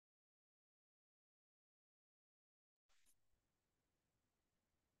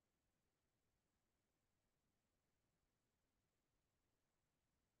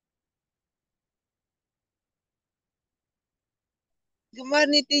Good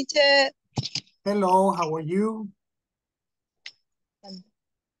morning, teacher. Hello, how are you?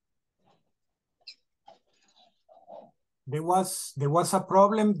 There was a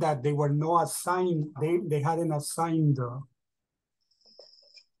problem that they were not assigned. They hadn't assigned.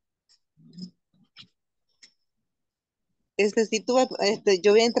 Sí tuve,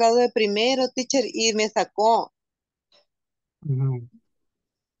 yo había entrado de primero, teacher, y me sacó.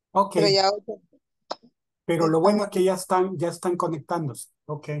 Ok, Pero ya, pero lo bueno es que ya están conectándose.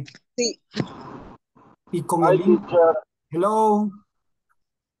 Ok. sí. Y con Hi, el link. teacher. Hello.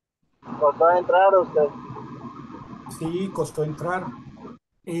 ¿Costó entrar usted? Sí, costó entrar.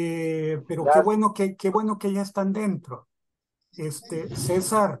 Pero Ya qué bueno que ya están dentro.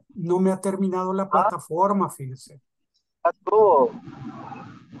 César, no me ha terminado la plataforma, fíjese. estuvo.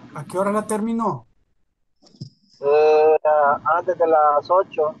 ¿A qué hora la terminó? Antes de las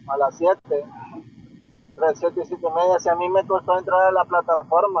 8, a las 7, 3, 7 y 7 y media. Si a mí me costó entrar a la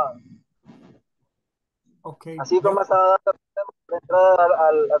plataforma. Ok, Así como estaba dando entrar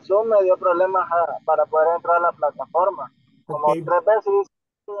al Zoom, me dio problemas para poder entrar a la plataforma. ok, Como 3 veces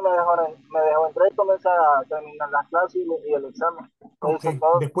me dejó entrar y comencé a terminar las clases y el examen. Lo ok. hice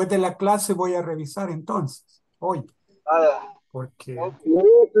todo. Después de la clase voy a revisar entonces, hoy, porque...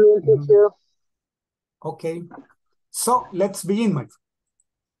 Ujú. Ok, so let's begin, my friend.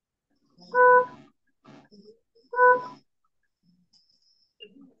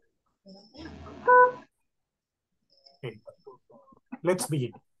 Okay. Let's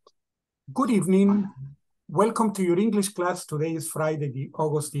begin. Good evening. Welcome to your English class. Today is Friday,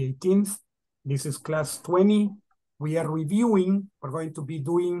 August the 18th. This is class 20. We are reviewing. We're going to be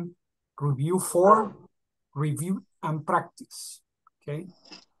doing review 4, review and practice. Okay.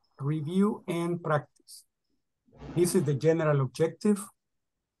 Review and practice. This is the general objective.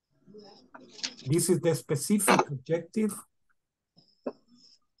 This is the specific objective.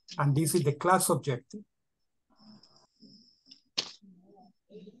 And this is the class objective.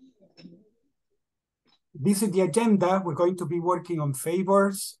 This is the agenda. We're going to be working on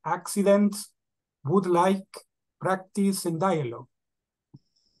favors, accidents, would like, practice, and dialogue.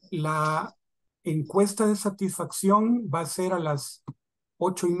 La encuesta de satisfacción va a ser a las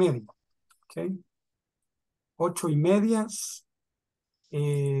 8:30. ¿Ok? 8:30.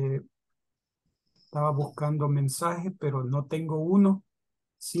 Estaba buscando mensaje, pero no tengo uno.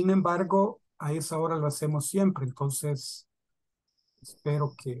 Sin embargo, a esa hora lo hacemos siempre. Entonces,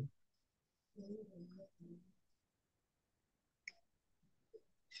 espero que...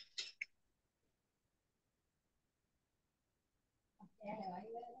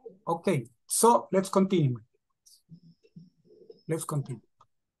 Okay, so let's continue. Let's continue.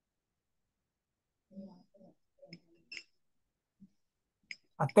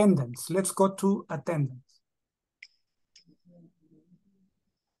 Attendance. Let's go to attendance.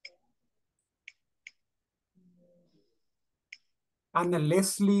 Ana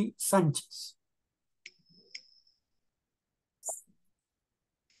Leslie Sánchez.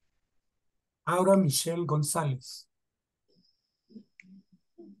 Aura Michelle González.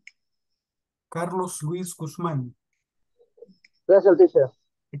 Carlos Luis Guzmán. Present, teacher.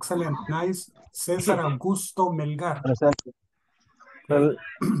 Excellent, nice. César Augusto Melgar. Presente. Okay.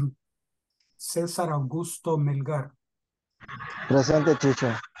 César Augusto Melgar. Presente,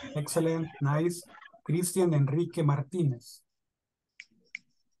 teacher. Excellent, nice. Cristian Enrique Martínez.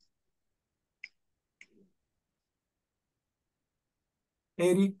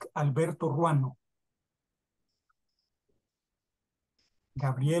 Eric Alberto Ruano.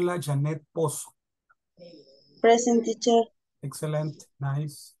 Gabriela Janet Pozo. Present, teacher. Excellent,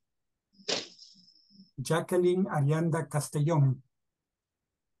 nice. Jacqueline Arianda Castellón.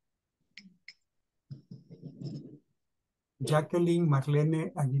 Jacqueline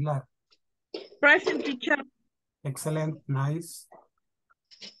Marlene Aguilar. Present, teacher. Excellent, nice.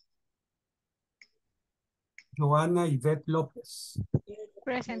 Joana Yvette López.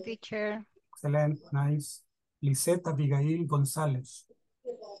 Present, teacher. Excellent, nice. Lisette Abigail González.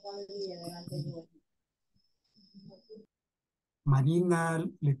 Marina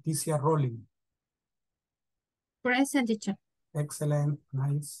Leticia Rolling. Present, teacher. Excellent,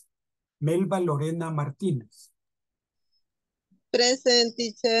 nice. Melba Lorena Martínez. Present,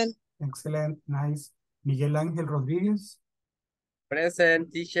 teacher. Excellent, nice. Miguel Ángel Rodríguez.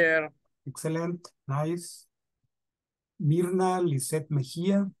 Present, teacher. Excellent, nice. Mirna Lisette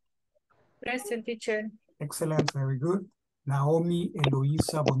Mejía. Present, teacher. Excellent, very good. Naomi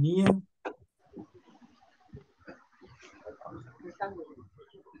Eloísa Bonilla.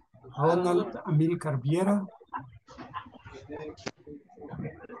 Ronald Amilcar Viera.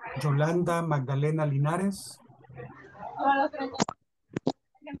 Yolanda Magdalena Linares.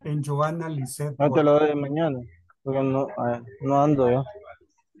 and Joanna Lisette. No te lo doy mañana, porque no, no ando yo.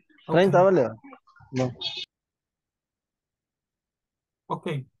 30, ¿vale? No.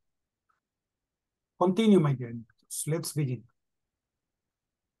 Okay. Continue, my dear. Let's begin.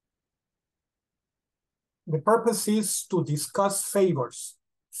 The purpose is to discuss favors.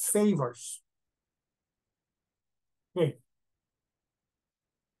 Favors. Okay.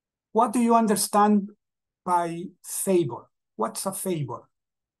 What do you understand by favor? What's a favor?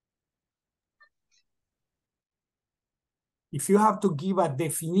 If you have to give a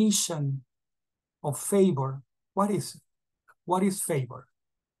definition of favor, what is it? What is favor?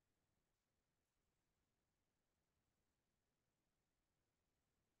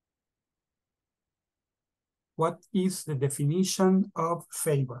 What is the definition of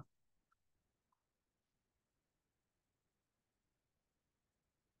favor?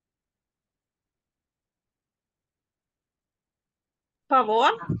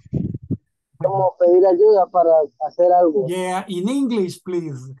 Favor. Como pedir ayuda para hacer algo. Yeah, in English,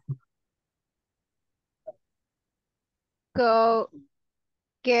 please. Go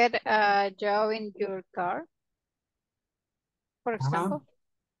get a job in your car, for example.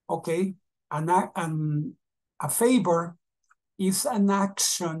 Okay, a favor is an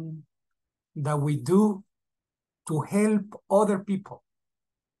action that we do to help other people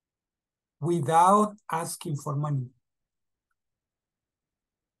without asking for money,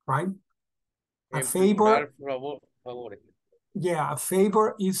 right? A favor, yeah, a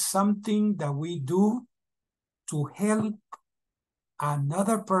favor is something that we do to help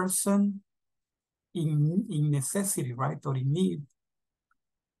another person in necessity, right, or in need.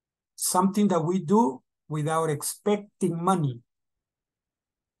 Something that we do without expecting money.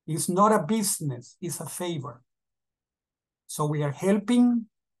 It's not a business, it's a favor. So we are helping,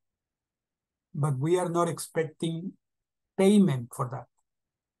 but we are not expecting payment for that.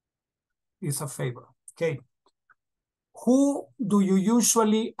 It's a favor, okay? Who do you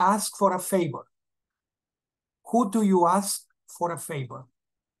usually ask for a favor? Who do you ask for a favor?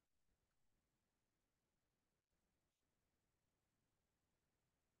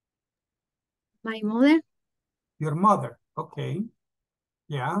 My mother. Your mother, okay.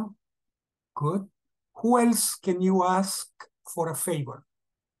 Yeah, good. Who else can you ask for a favor?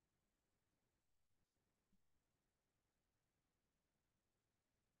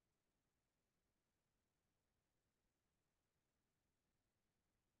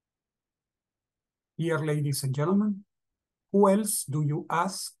 Here, ladies and gentlemen, who else do you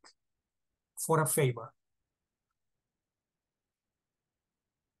ask for a favor?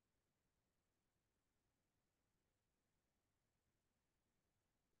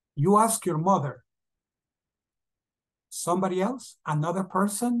 You ask your mother. Somebody else? Another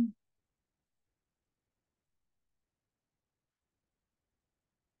person?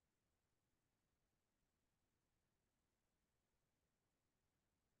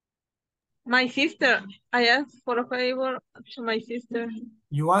 My sister. I asked for a favor to my sister.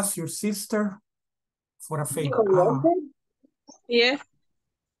 You ask your sister for a favor. Yes.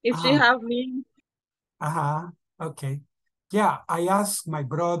 If she have me. Okay. Yeah, I ask my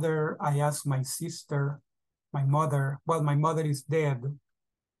brother, I ask my sister, my mother. Well, my mother is dead.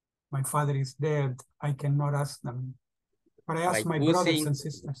 My father is dead. I cannot ask them. But I ask my brothers and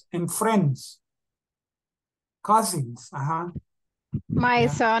sisters and friends, cousins. My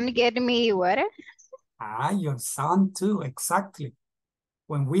son get me water. Your son too, exactly.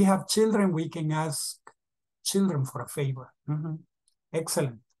 When we have children, we can ask children for a favor.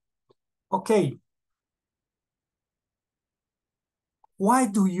 Excellent. Okay. Why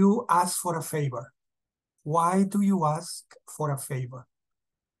do you ask for a favor? Why do you ask for a favor?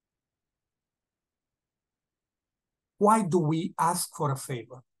 Why do we ask for a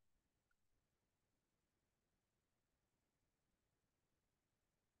favor?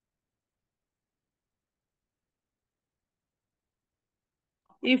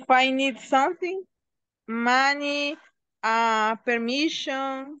 If I need something, money,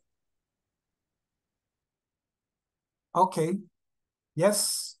 permission. Okay.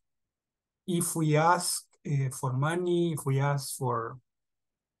 Yes. If we ask for money, if we ask for...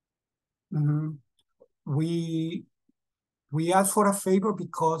 we ask for a favor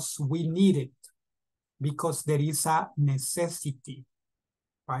because we need it, because there is a necessity,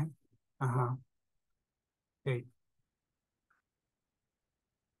 right? Okay.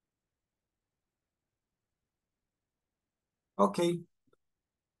 Okay.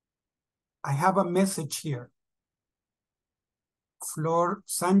 I have a message here. Flor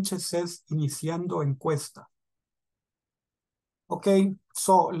Sánchez says, iniciando encuesta. Okay,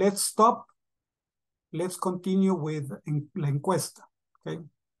 so let's stop. Let's continue with la encuesta, okay?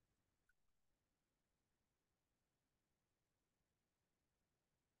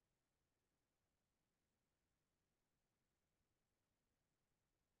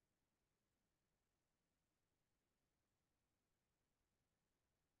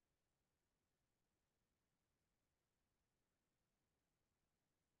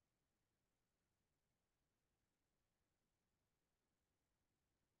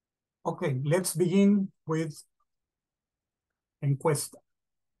 Okay, let's begin with encuesta.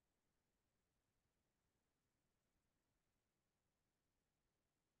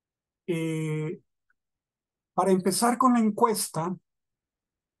 Para empezar con la encuesta,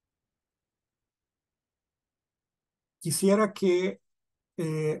 quisiera que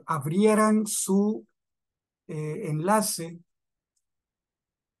abrieran su enlace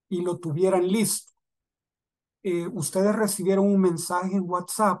y lo tuvieran listo. Ustedes recibieron un mensaje en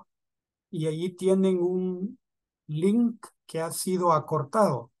WhatsApp y allí tienen un link que ha sido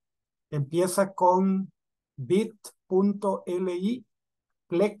acortado. Empieza con bit.ly,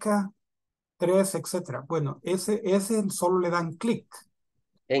 pleca 3, etc. Bueno, ese solo le dan clic.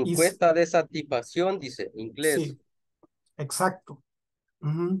 Encuesta de satisfacción, dice inglés. Sí, exacto.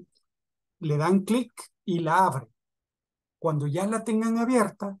 Le dan clic y la abre. Cuando ya la tengan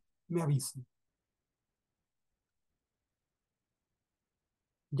abierta, me avisen.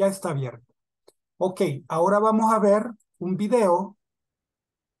 Ya está abierta. Ok, ahora vamos a ver un video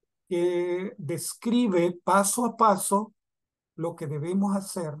que describe paso a paso lo que debemos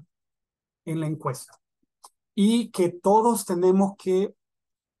hacer en la encuesta. Y que todos tenemos que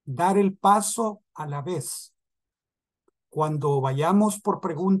dar el paso a la vez. Cuando vayamos por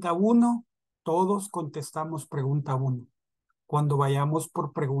pregunta 1, todos contestamos pregunta 1. Cuando vayamos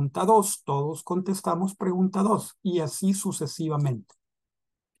por pregunta 2, todos contestamos pregunta 2. Y así sucesivamente.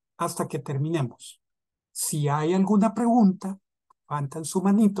 Hasta que terminemos. Si hay alguna pregunta, levantan su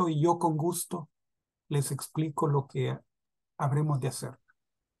manito y yo con gusto les explico lo que habremos de hacer.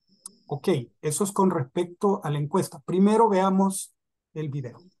 Ok, eso es con respecto a la encuesta. Primero veamos el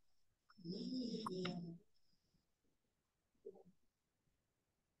video.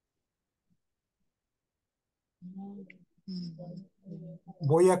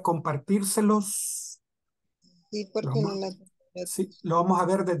 Voy a compartírselos. Sí, porque no la... Sí, lo vamos a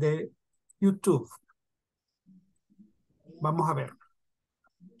ver desde YouTube. Vamos a ver.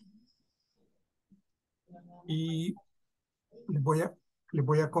 Y les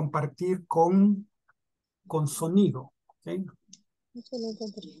voy a compartir con sonido. ¿Okay? Eso no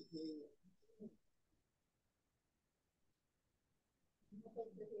encontré.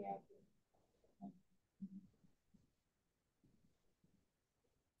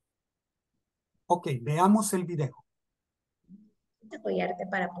 Ok, veamos el video. Apoyarte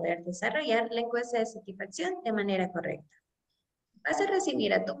para poder desarrollar la encuesta de satisfacción de manera correcta. Vas a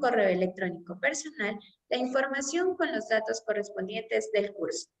recibir a tu correo electrónico personal la información con los datos correspondientes del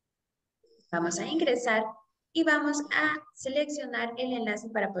curso. Vamos a ingresar y vamos a seleccionar el enlace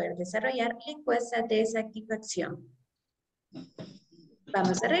para poder desarrollar la encuesta de satisfacción.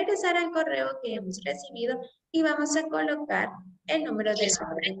 Vamos a regresar al correo que hemos recibido y vamos a colocar el número de la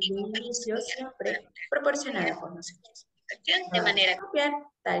orden de inicio siempre proporcionada por nosotros. De manera copiar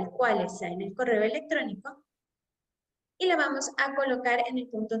tal cual está en el correo electrónico y la vamos a colocar en el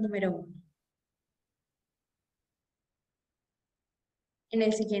punto número 1. En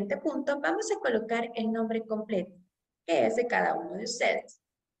el siguiente punto vamos a colocar el nombre completo, que es de cada uno de ustedes.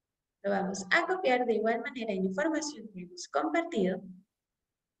 Lo vamos a copiar de igual manera en información que hemos compartido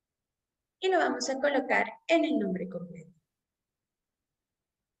y lo vamos a colocar en el nombre completo.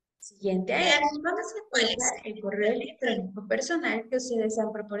 Siguiente a ello, vamos a colocar el correo electrónico personal que ustedes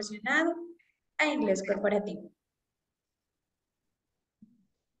han proporcionado a Inglés Corporativo.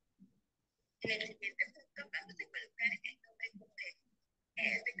 En el siguiente punto vamos a colocar el nombre completo, que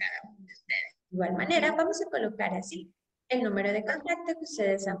es de cada uno de ustedes. De igual manera, vamos a colocar así el número de contacto que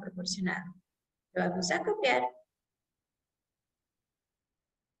ustedes han proporcionado. Lo vamos a copiar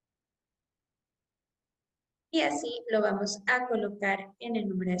y así lo vamos a colocar en el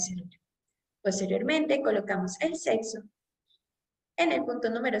número de celular. Posteriormente, colocamos el sexo. En el punto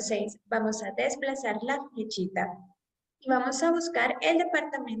número 6, vamos a desplazar la flechita y vamos a buscar el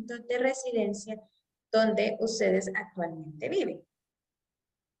departamento de residencia donde ustedes actualmente viven.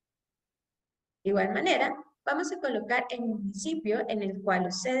 De igual manera, vamos a colocar el municipio en el cual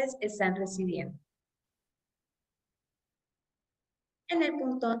ustedes están residiendo. En el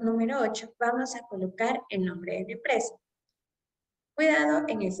punto número 8, vamos a colocar el nombre de la empresa. Cuidado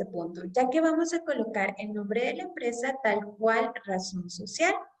en ese punto, ya que vamos a colocar el nombre de la empresa tal cual razón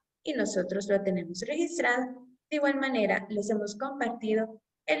social y nosotros lo tenemos registrado. De igual manera, les hemos compartido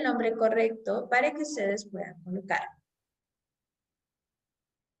el nombre correcto para que ustedes puedan colocar.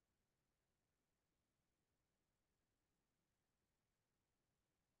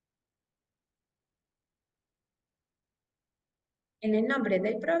 En el nombre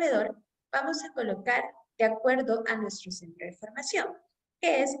del proveedor, vamos a colocar de acuerdo a nuestro centro de formación,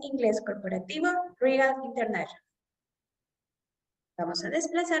 que es Inglés Corporativo Real International. Vamos a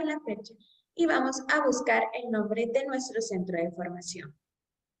desplazar la fecha y vamos a buscar el nombre de nuestro centro de formación.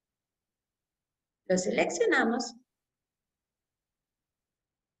 Lo seleccionamos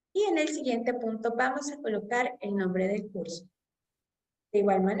y en el siguiente punto vamos a colocar el nombre del curso. De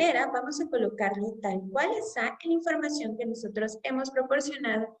igual manera, vamos a colocarlo tal cual está en la información que nosotros hemos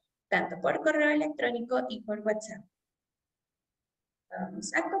proporcionado, tanto por correo electrónico y por WhatsApp.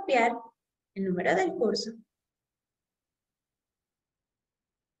 Vamos a copiar el número del curso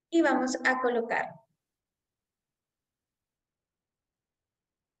y vamos a colocarlo.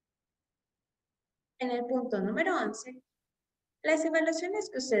 En el punto número 11, las evaluaciones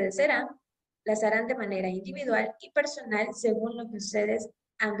que ustedes las harán de manera individual y personal según lo que ustedes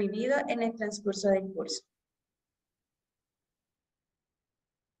han vivido en el transcurso del curso.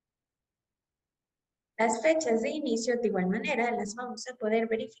 Las fechas de inicio, de igual manera, las vamos a poder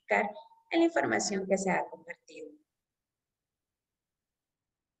verificar en la información que se ha compartido.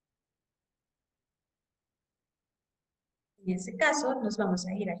 En este caso, nos vamos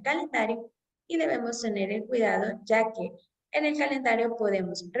a ir al calendario y debemos tener el cuidado, ya que en el calendario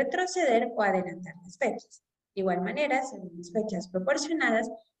podemos retroceder o adelantar las fechas. De igual manera, según las fechas proporcionadas,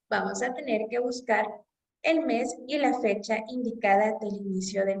 vamos a tener que buscar el mes y la fecha indicada del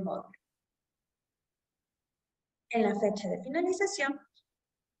inicio del módulo. En la fecha de finalización,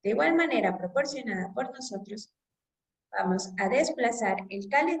 de igual manera proporcionada por nosotros, vamos a desplazar el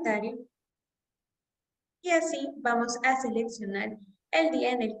calendario y así vamos a seleccionar el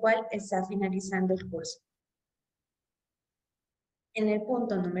día en el cual está finalizando el curso. En el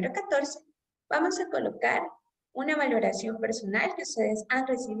punto número 14, vamos a colocar una valoración personal que ustedes han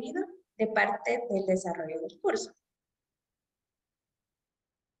recibido de parte del desarrollo del curso.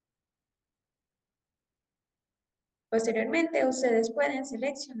 Posteriormente, ustedes pueden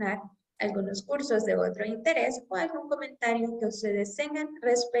seleccionar algunos cursos de otro interés o algún comentario que ustedes tengan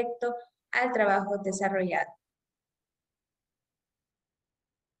respecto al trabajo desarrollado.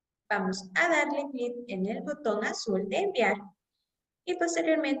 Vamos a darle clic en el botón azul de enviar y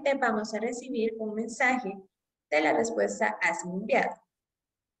posteriormente vamos a recibir un mensaje de la respuesta ha sido enviado.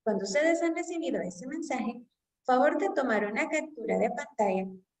 Cuando ustedes han recibido ese mensaje, favor de tomar una captura de pantalla,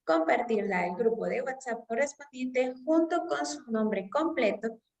 compartirla al grupo de WhatsApp correspondiente junto con su nombre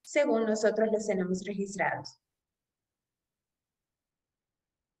completo según nosotros los tenemos registrados.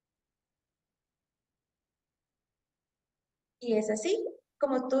 Y es así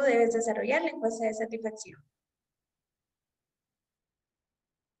como tú debes desarrollar la encuesta de satisfacción.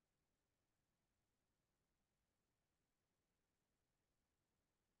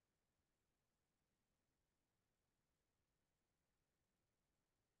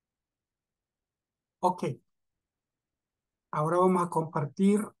 Ok. Ahora vamos a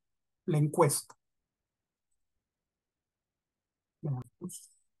compartir la encuesta. Veamos.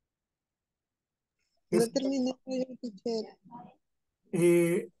 No terminé, teacher.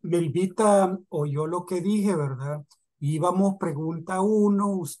 Melvita oyó lo que dije, ¿verdad? Íbamos pregunta 1,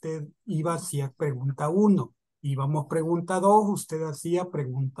 usted iba hacia pregunta 1. Íbamos pregunta 2, usted hacía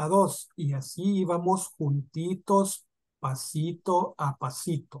pregunta 2. Y así íbamos juntitos, pasito a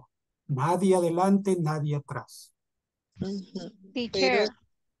pasito. Nadie adelante, nadie atrás. Teacher, Pero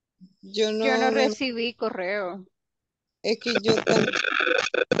yo yo no no me... recibí correo. Es que yo también...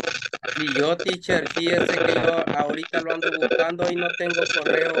 Y yo, teacher, fíjese que yo ahorita lo ando buscando y no tengo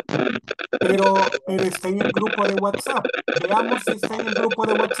correo. Pero está en el grupo de WhatsApp. Veamos si está en el grupo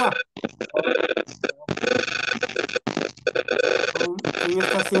de WhatsApp. ¿Quién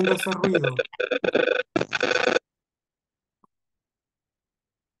está haciendo ese ruido?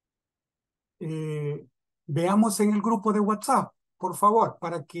 Veamos en el grupo de WhatsApp, por favor,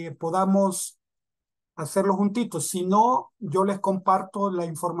 para que podamos hacerlo juntitos. Si no, yo les comparto la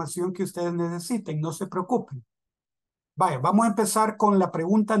información que ustedes necesiten, no se preocupen. Vaya, vamos a empezar con la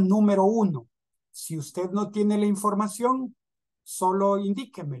pregunta número 1. Si usted no tiene la información, solo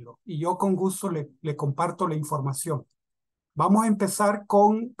indíquemelo y yo con gusto le comparto la información. Vamos a empezar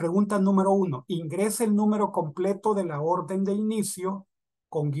con pregunta número 1. Ingrese el número completo de la orden de inicio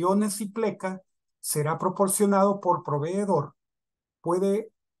con guiones y pleca. Será proporcionado por proveedor.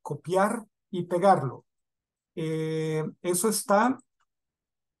 Puede copiar y pegarlo. Eso está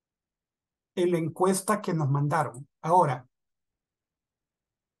en la encuesta que nos mandaron. Ahora,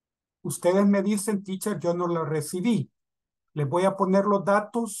 ustedes me dicen, teacher, yo no lo recibí. Les voy a poner los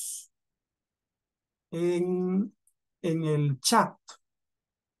datos en el chat.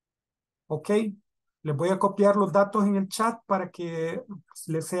 ¿Ok? Les voy a copiar los datos en el chat para que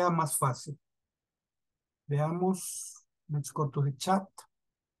les sea más fácil. Veamos. Let's go to the chat.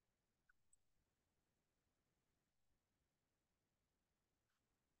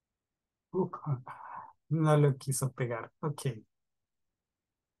 No lo quiso pegar. Ok.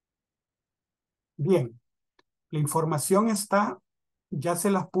 Bien. La información está, ya se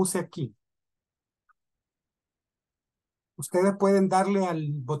las puse aquí. Ustedes pueden darle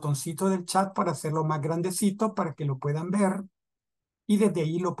al botoncito del chat para hacerlo más grandecito para que lo puedan ver y desde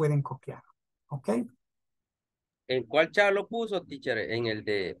ahí lo pueden copiar. ¿Ok? ¿En cuál chat lo puso, teacher? En el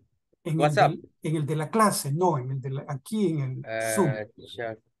de En WhatsApp. en el de la clase, no, en el de aquí en el Zoom.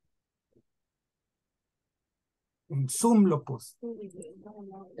 Chat. En Zoom lo puse.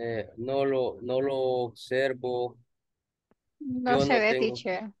 No lo observo. No Yo se no ve, tengo,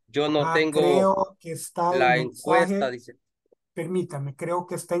 teacher. yo no tengo Creo que está el la encuesta, mensaje, dice. permítame, creo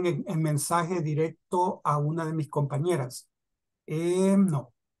que está en el mensaje directo a una de mis compañeras.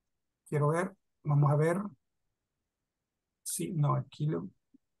 No, quiero ver, vamos a ver. Sí, no, aquí lo...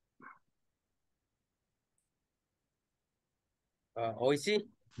 Hoy sí.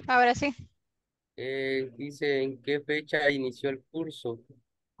 Ahora sí. Dice en qué fecha inició el curso.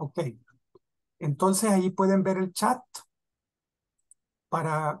 Ok, entonces ahí pueden ver el chat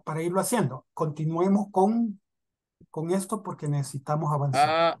para irlo haciendo. Continuemos con esto porque necesitamos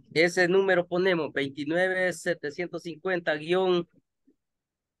avanzar. Ese número ponemos 29750 guión.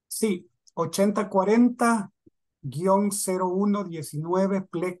 Sí, 8040-0119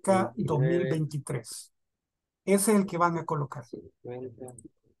 pleca 29 2023. Ese es el que van a colocar. 50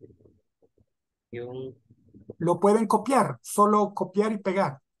 guión Lo pueden copiar, solo copiar y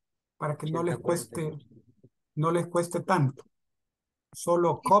pegar para que 8048. no les cueste tanto.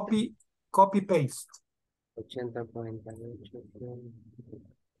 Solo Listo. copy, paste. 8048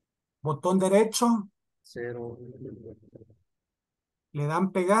 Botón derecho, 0. le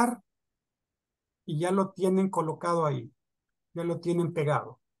dan pegar y ya lo tienen colocado ahí. Ya lo tienen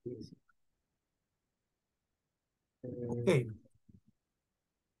pegado. Ok.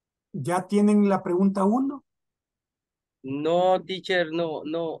 ¿Ya tienen la pregunta 1? No, teacher, no.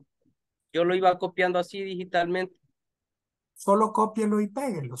 Yo lo iba copiando así digitalmente. Solo cópielo y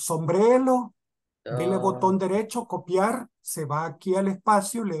péguelo. Sombréelo, dele Ah, botón derecho, copiar, se va aquí al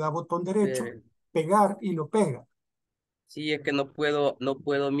espacio, le da botón derecho, pero pegar y lo pega. sí, es que no puedo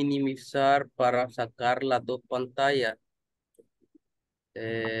minimizar para sacar las dos pantallas.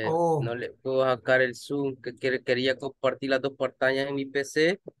 Oh, No le puedo sacar el zoom, quería compartir las dos pantallas en mi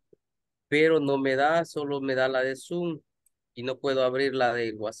PC, pero no me da, solo me da la de zoom y no puedo abrir la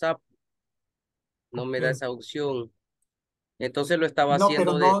de WhatsApp, no me da ok. esa opción. Entonces lo estaba No,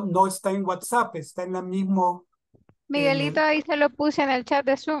 pero haciendo no está en WhatsApp, está en la mismo, en Miguelito, el, ahí se lo puse en el chat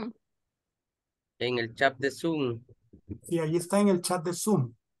de Zoom. en el chat de Zoom. sí, ahí está en el chat de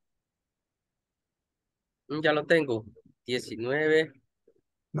Zoom. Ya lo tengo. 19.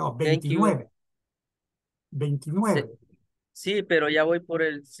 No, Thank you. 29. Sí, 29. sí, pero ya voy por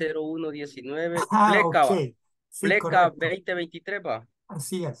el 0119. Ah, Pleca, ok. va. Sí, Pleca correcto. 2023, va.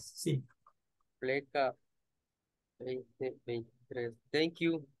 Así es, sí. Pleca 2023. Thank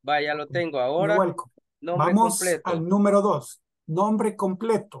you. Va, ya lo tengo. You're Ahora, welcome. nombre Vamos al completo. número 2. Nombre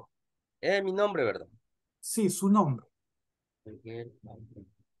completo. Es mi nombre, ¿verdad? Sí, su nombre. Miguel.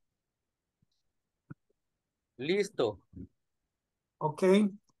 Listo. Ok.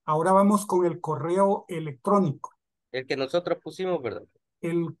 Ahora vamos con el correo electrónico. El que nosotros pusimos, ¿verdad?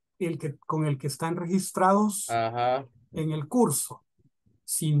 Con el que están registrados Ajá. en el curso.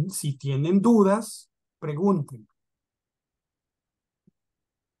 Si tienen dudas, pregunten.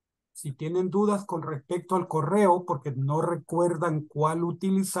 Si tienen dudas con respecto al correo, porque no recuerdan cuál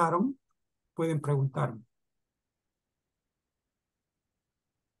utilizaron, pueden preguntarme.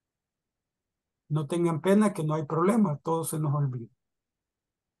 No tengan pena, que no hay problema, todo se nos olvida.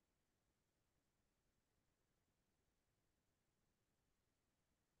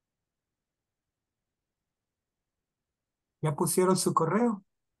 ¿Ya pusieron su correo?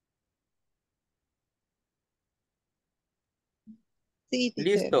 Sí,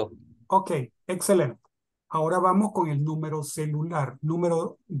 teacher. Listo. Ok, excelente. Ahora vamos con el número celular,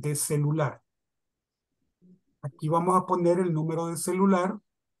 número de celular. Aquí vamos a poner el número de celular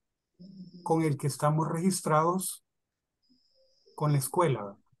con el que estamos registrados con la escuela,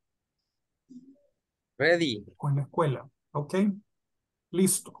 ¿verdad? Ready. Con la escuela, ¿ok?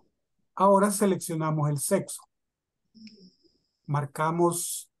 Listo. Ahora seleccionamos el sexo.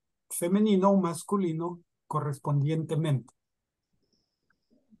 Marcamos femenino o masculino correspondientemente.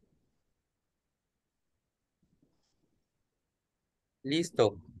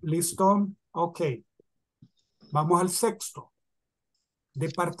 Listo. ¿Listo? Ok. Vamos al sexto.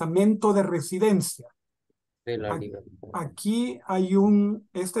 Departamento de residencia. De la libertad. Aquí hay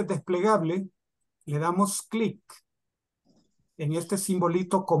este desplegable. Le damos clic. en este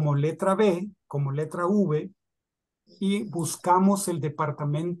simbolito como letra B, como letra V, y buscamos el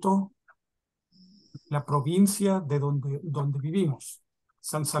departamento, la provincia de donde vivimos.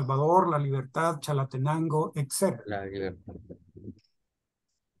 San Salvador, La Libertad, Chalatenango, etc. La libertad.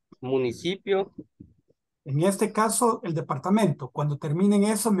 Municipio. En este caso, el departamento. Cuando terminen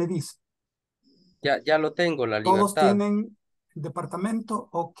eso, me dice. Ya lo tengo, La ¿Todos Libertad. tienen departamento?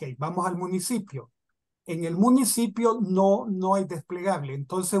 Ok, vamos al municipio. En el municipio no hay desplegable.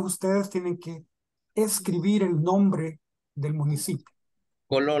 Entonces ustedes tienen que escribir el nombre del municipio.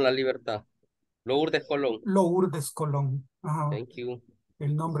 Colón, La Libertad. Lourdes, Colón. Lourdes Colón. Ajá, Thank you.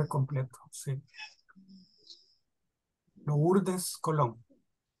 el nombre completo, sí. Lourdes Colón.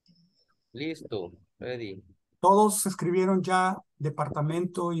 Listo. Ready. ¿Todos escribieron ya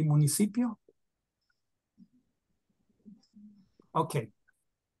departamento y municipio? Ok.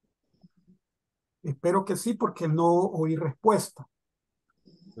 Espero que sí, porque no oí respuesta.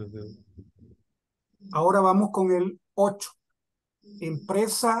 Ujú. Ahora vamos con el 8.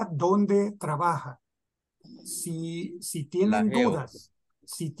 Empresa donde trabaja. Si La tienen Geo.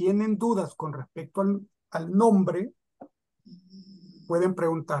 dudas con respecto al nombre, pueden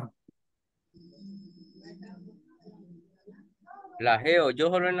preguntar. La Geo. Yo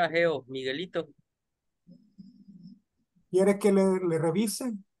solo en la Geo. Miguelito. ¿Quiere que le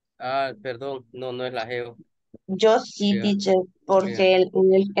revise? Ah, perdón. No, no es la Geo. Yo sí, Vea, teacher, vea. porque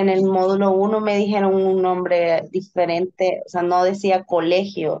en el módulo 1 me dijeron un nombre diferente, o sea, no decía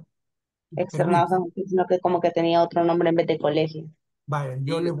colegio externado, Permítame. sino que como que tenía otro nombre en vez de colegio. Vaya,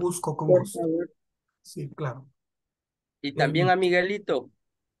 yo Y, le busco con Por gusto. favor. Sí, claro. y también a Permítame. Miguelito.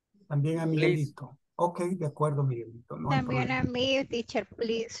 También a Please. Miguelito. Ok, de acuerdo, Miguelito, no hay También problema. a mí, teacher,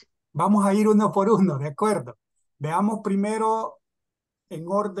 please. Vamos a ir uno por uno, de acuerdo. Veamos primero en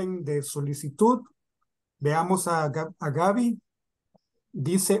orden de solicitud. Veamos a Gaby.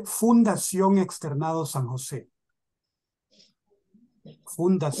 Dice Fundación Externado San José. Gracias,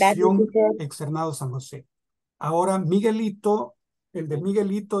 Fundación teacher. Externado San José. Ahora Miguelito, el de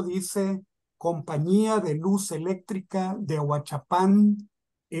Miguelito dice Compañía de Luz Eléctrica de Huachapán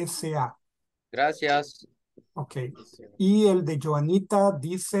S.A. Gracias. Ok. Y el de Joanita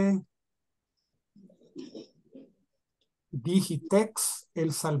dice Digitex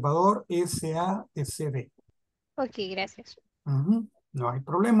El Salvador S.A.D.C.B. Ok, gracias. No hay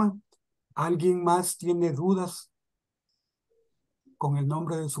problema. ¿Alguien más tiene dudas con el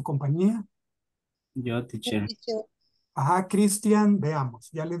nombre de su compañía? Yo, teacher. Ajá, Cristian, veamos.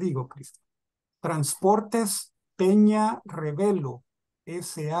 Ya le digo, Cristian. Transportes Peña Revelo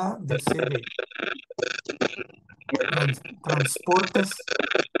S.A.D.C.B. Transportes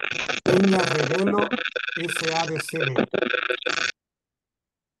Peña Revelo S.A.D.C.B.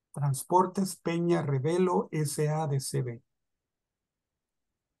 Transportes Peña Revelo S.A.D.C.B.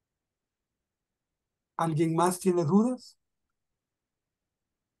 ¿Alguien más tiene dudas?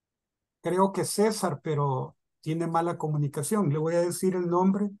 Creo que César, pero tiene mala comunicación. Le voy a decir el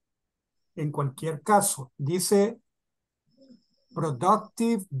nombre en cualquier caso. Dice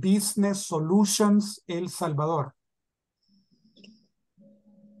Productive Business Solutions El Salvador.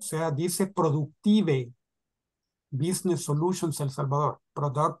 O sea, dice Productive Business Solutions El Salvador.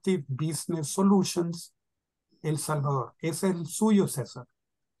 Productive Business Solutions El Salvador. Ese es el suyo, César.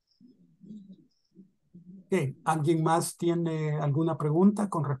 Okay. ¿Alguien más tiene alguna pregunta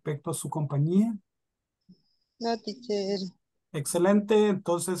con respecto a su compañía? No, teacher. Excelente.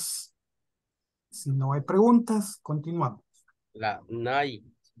 Entonces, si no hay preguntas, continuamos. La NAI.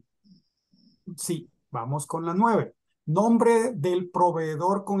 Sí, vamos con la 9. Nombre del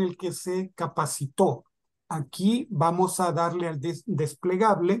proveedor con el que se capacitó. Aquí vamos a darle al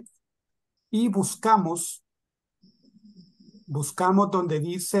desplegable y buscamos donde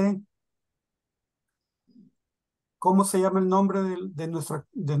dice, ¿cómo se llama el nombre de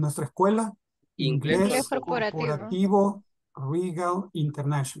nuestra escuela? Inglés Inglés Inglés corporativo. Corporativo Regal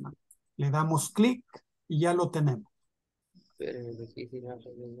International. Le damos clic y ya lo tenemos.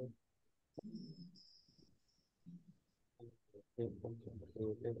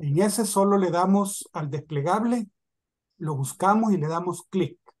 En ese solo le damos al desplegable, lo buscamos y le damos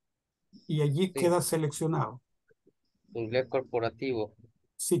clic. Y allí Sí. queda seleccionado. Inglés corporativo.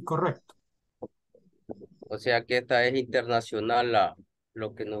 Sí, correcto. O sea que esta es internacional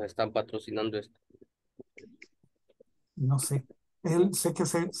lo que nos están patrocinando esto. No sé. Sé que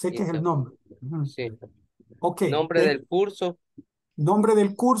es el Inter- nombre. Sí. Ok. Nombre del curso. Nombre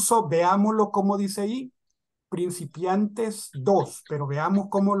del curso, veámoslo como dice ahí. Principiantes 2, pero veamos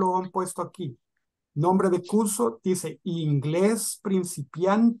cómo lo han puesto aquí. Nombre de curso dice Inglés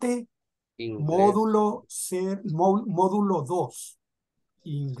Principiante Inglés. Módulo 2.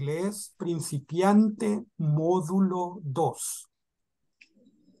 Inglés principiante, módulo 2.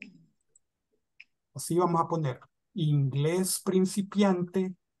 Así vamos a poner. Inglés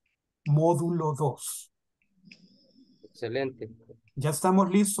principiante, módulo 2. Excelente. ¿Ya estamos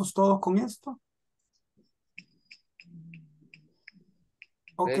listos todos con esto?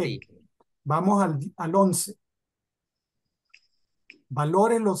 Ok, Ready. vamos al 11.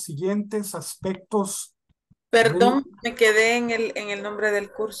 Valore los siguientes aspectos. Perdón, me quedé en el nombre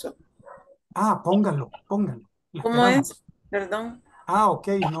del curso. Póngalo. La ¿Cómo esperamos. es? Perdón. Ok,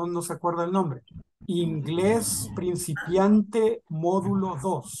 no se acuerda el nombre. Inglés principiante, módulo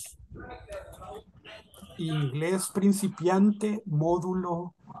 2. Inglés principiante,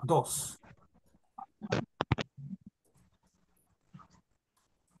 módulo 2.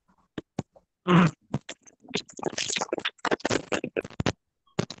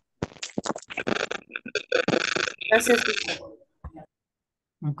 Gracias.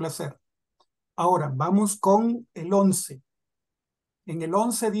 Un placer. Ahora, vamos con el 11. En el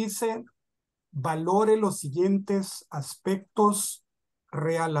 11 dice, valore los siguientes aspectos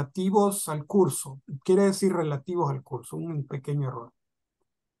relativos al curso. Quiere decir relativos al curso, un pequeño error.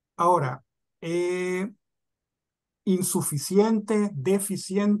 Ahora, insuficiente,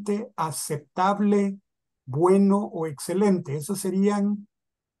 deficiente, aceptable, bueno o excelente. Esos serían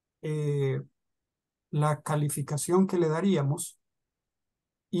la calificación que le daríamos.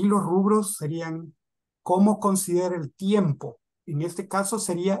 Y los rubros serían cómo considera el tiempo. En este caso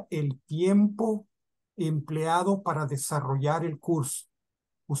sería el tiempo empleado para desarrollar el curso.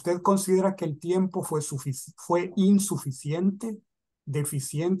 ¿Usted considera que el tiempo fue insuficiente,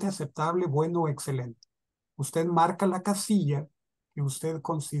 deficiente, aceptable, bueno o excelente? Usted marca la casilla que usted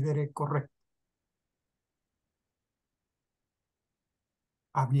considere correcta.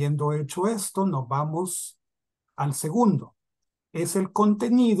 Habiendo hecho esto, nos vamos al segundo. Es el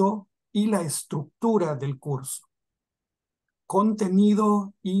contenido y la estructura del curso.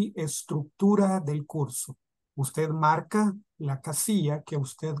 Contenido y estructura del curso. Usted marca la casilla que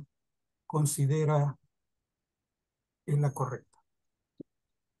usted considera es la correcta.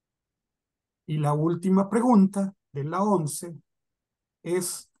 Y la última pregunta de la 11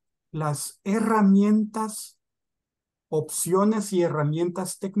 es las herramientas, opciones y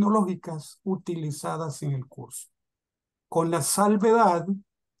herramientas tecnológicas utilizadas en el curso. Con la salvedad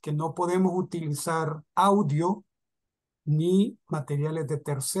que no podemos utilizar audio ni materiales de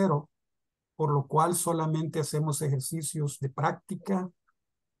tercero, por lo cual solamente hacemos ejercicios de práctica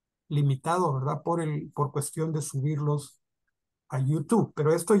limitados, ¿verdad? Por cuestión de subirlos a YouTube,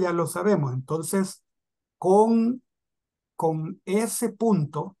 pero esto ya lo sabemos. Entonces, con ese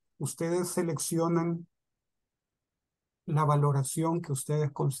punto, ustedes seleccionan la valoración que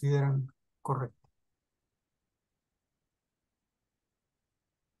ustedes consideran correcta.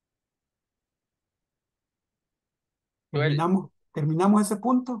 ¿Terminamos ese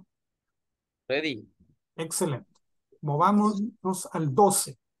punto? Ready. Excelente. Movámonos al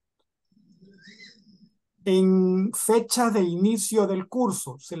 12. En fecha de inicio del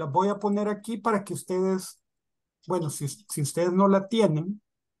curso, se las voy a poner aquí para que ustedes, bueno, si ustedes no la tienen,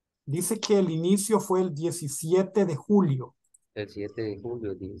 dice que el inicio fue el 17 de julio. El 7 de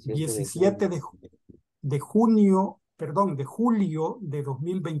julio. 17 de junio, perdón, de julio de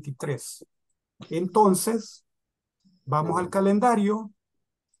 2023. Entonces, vamos al calendario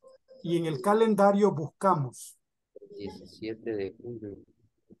y en el calendario buscamos. 17 de julio.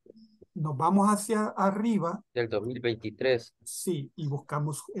 Nos vamos hacia arriba. Del 2023. Sí, y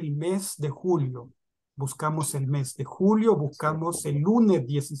buscamos el mes de julio. Buscamos el mes de julio, buscamos el lunes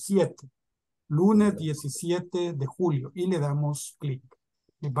 17. Lunes 17 de julio y le damos clic.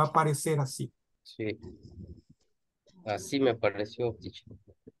 Les va a aparecer así. Sí. Así me pareció, teacher.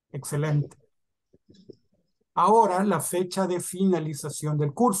 Excelente. Ahora la fecha de finalización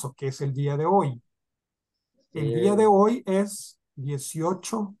del curso, que es el día de hoy. El día de hoy es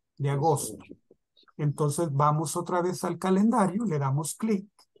 18 de agosto. Entonces vamos otra vez al calendario, le damos clic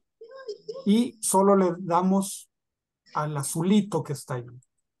y solo le damos al azulito que está ahí.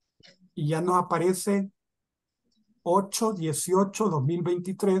 Y ya nos aparece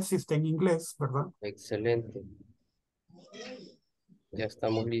 8/18/2023 si está en inglés, ¿verdad? Excelente. Ya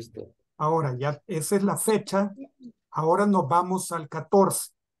estamos listos. Ahora, ya esa es la fecha. Ahora nos vamos al 14.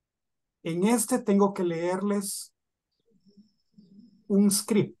 En este tengo que leerles un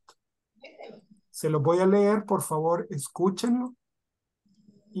script. Se lo voy a leer, por favor, escúchenlo.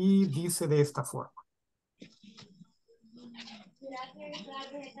 Y dice de esta forma.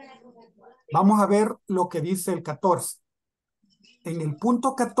 Vamos a ver lo que dice el 14. En el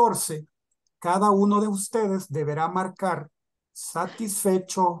punto 14 cada uno de ustedes deberá marcar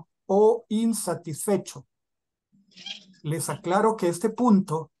satisfecho o insatisfecho. Les aclaro que este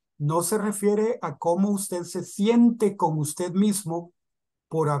punto no se refiere a cómo usted se siente con usted mismo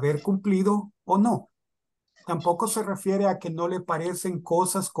por haber cumplido o no. Tampoco se refiere a que no le parecen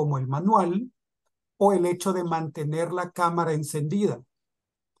cosas como el manual o el hecho de mantener la cámara encendida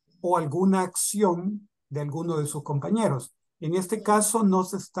o alguna acción de alguno de sus compañeros. En este caso no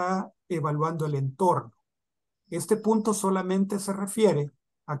se está evaluando el entorno. Este punto solamente se refiere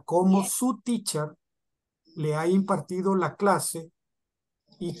a cómo su teacher le ha impartido la clase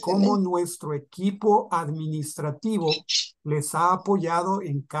y cómo nuestro equipo administrativo les ha apoyado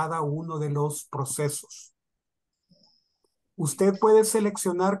en cada uno de los procesos. Usted puede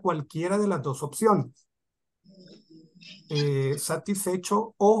seleccionar cualquiera de las dos opciones,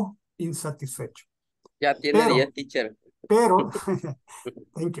 satisfecho o insatisfecho. Ya tiene Pero, 10, teacher.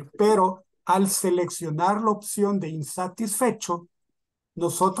 pero al seleccionar la opción de insatisfecho,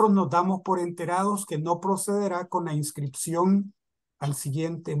 nosotros nos damos por enterados que no procederá con la inscripción al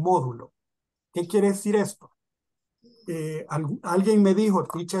siguiente módulo. ¿Qué quiere decir esto? Alguien me dijo,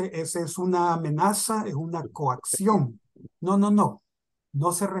 teacher, esa es una amenaza, es una coacción. No, no, no.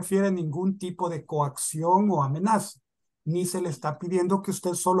 No se refiere a ningún tipo de coacción o amenaza. Ni se le está pidiendo que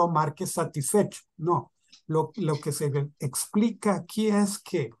usted solo marque satisfecho. No. Lo que se explica aquí es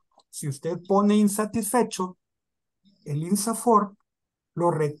que si usted pone insatisfecho, el INSAFORP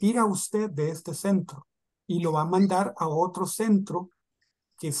lo retira usted de este centro y lo va a mandar a otro centro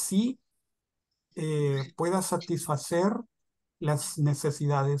que sí pueda satisfacer las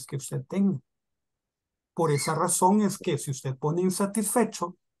necesidades que usted tenga. Por esa razón es que si usted pone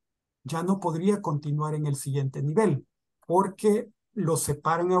insatisfecho, ya no podría continuar en el siguiente nivel, porque lo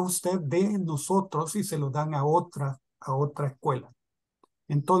separan a usted de nosotros y se lo dan a otra escuela.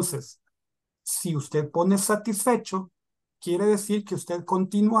 Entonces, si usted pone satisfecho, quiere decir que usted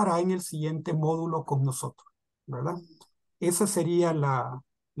continuará en el siguiente módulo con nosotros, ¿verdad? Esa sería la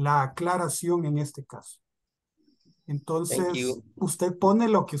aclaración en este caso. Entonces, usted pone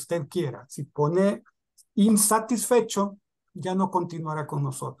lo que usted quiera. Si pone insatisfecho, ya no continuará con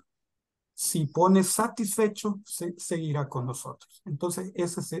nosotros. Si pone satisfecho, seguirá con nosotros. Entonces,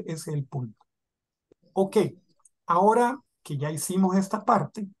 ese es el punto. Ok, ahora que ya hicimos esta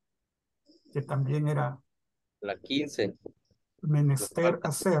parte, que también era la 15. menester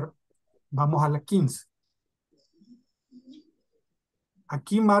hacer, vamos a la 15.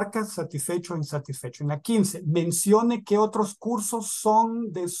 Aquí marca satisfecho o insatisfecho. En la 15, mencione qué otros cursos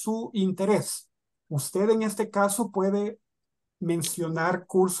son de su interés. Usted en este caso puede mencionar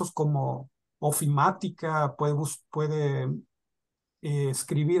cursos como ofimática, puede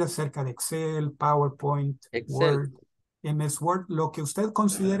escribir acerca de Excel, PowerPoint, Word, MS Word, lo que usted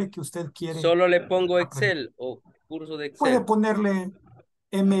considere que usted quiere. Solo le pongo aprender. Excel o curso de Excel. Puede ponerle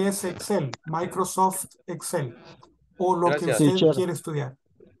MS Excel, Microsoft Excel, o lo que usted quiere estudiar.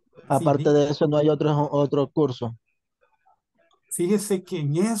 Aparte de eso, ¿no hay otro curso? Fíjese que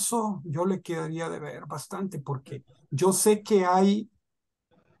en eso yo le quedaría de ver bastante, porque yo sé que hay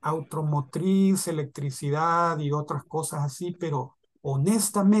automotriz, electricidad y otras cosas así, pero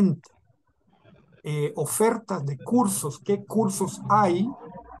honestamente, ofertas de cursos, ¿qué cursos hay?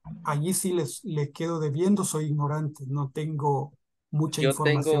 Allí sí le quedo debiendo, soy ignorante, no tengo mucha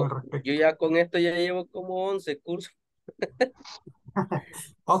información al respecto. Yo ya con esto ya llevo como 11 cursos.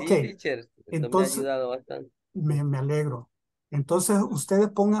 Ok, Sí, teacher, esto me ha entonces ayudado bastante. me alegro. Entonces, ustedes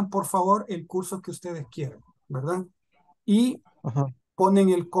pongan, por favor, el curso que ustedes quieran, ¿verdad? Y ponen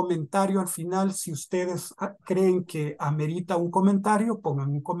el comentario al final. Si ustedes creen que amerita un comentario,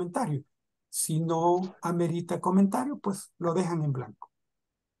 pongan un comentario. Si no amerita comentario, pues lo dejan en blanco.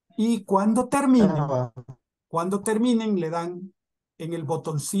 Y cuando terminen, le dan en el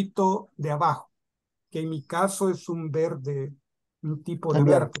botoncito de abajo, que en mi caso es un verde, un tipo de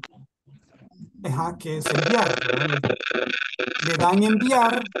verde. Ajá, que es enviar, ¿verdad? Le dan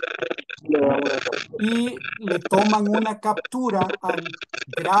enviar y le toman una captura al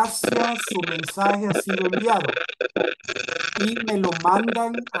gracias, su mensaje ha sido enviado. Y me lo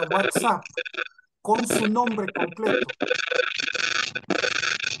mandan a WhatsApp con su nombre completo.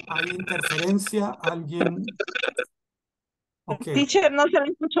 ¿Hay interferencia? ¿Alguien? Ok. Teacher, no se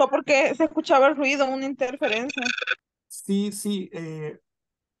le escuchó porque se escuchaba el ruido, una interferencia. Sí, sí.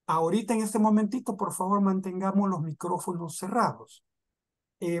 Ahorita en este momentito, por favor, mantengamos los micrófonos cerrados.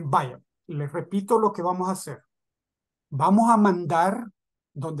 Vaya, les repito lo que vamos a hacer. Vamos a mandar,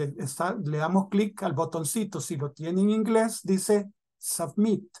 donde está, le damos clic al botoncito. Si lo tiene en inglés, dice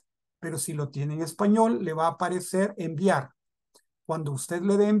Submit. Pero si lo tiene en español, le va a aparecer enviar. Cuando usted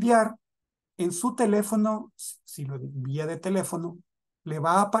le dé enviar, en su teléfono, si lo envía de teléfono, le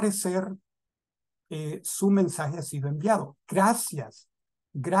va a aparecer su mensaje ha sido enviado. Gracias.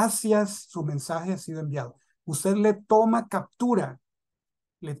 Gracias, su mensaje ha sido enviado. Usted le toma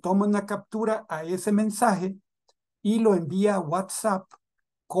una captura a ese mensaje y lo envía a WhatsApp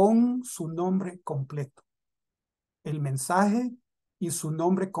con su nombre completo. El mensaje y su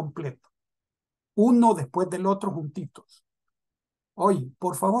nombre completo. Uno después del otro juntitos. Oye,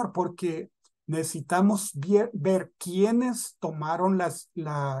 por favor, porque necesitamos ver quiénes tomaron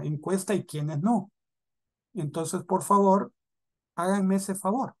la encuesta y quiénes no. Entonces, por favor, háganme ese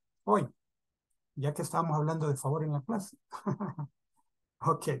favor hoy, ya que estamos hablando de favor en la clase.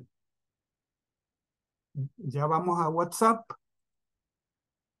 Ok. Ya vamos a WhatsApp.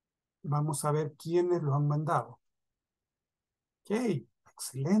 Vamos a ver quiénes lo han mandado. Ok,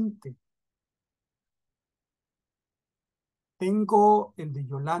 excelente. Tengo el de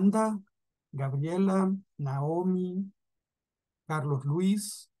Yolanda, Gabriela, Naomi, Carlos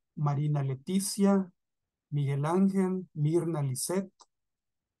Luis, Marina Leticia, Miguel Ángel, Mirna Lisette.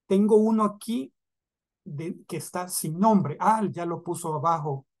 Tengo uno aquí que está sin nombre. Ah, ya lo puso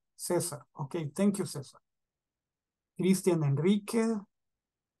abajo César. Ok, thank you, César. Cristian Enrique.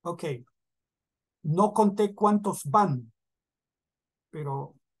 Ok. No conté cuántos van,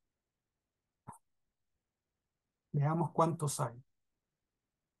 pero veamos cuántos hay.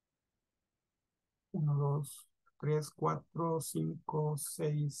 1, 2, 3, 4, 5,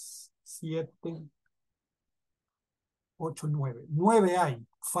 6, 7, 8, 9. 9 hay.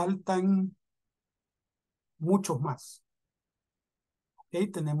 Faltan muchos más.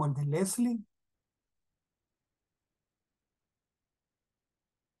 Ok, tenemos el de Leslie.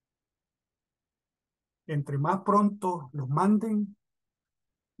 Entre más pronto los manden,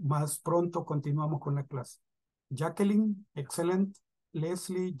 más pronto continuamos con la clase. Jacqueline, excelente.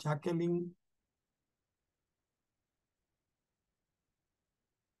 Leslie, Jacqueline.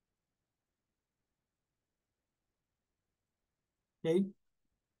 Ok.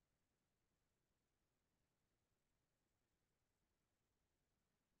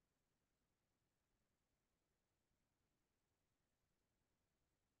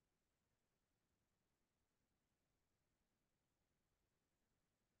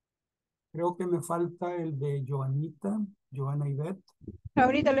 Creo que me falta el de Joanita, Joana Ivette.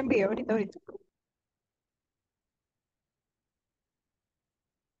 Ahorita lo envío, ahorita.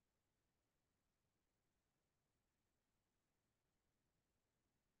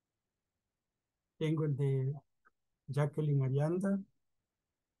 Tengo el de Jacqueline Arianda.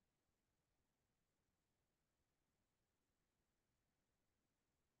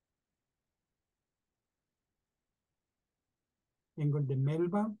 Tengo el de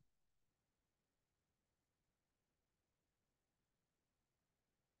Melba.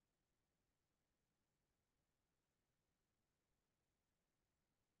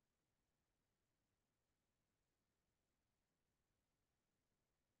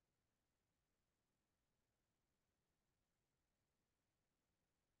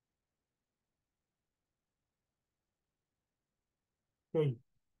 Ok.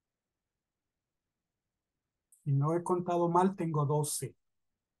 Si no he contado mal, tengo 12.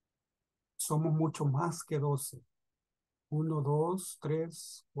 Somos mucho más que 12. 1, 2,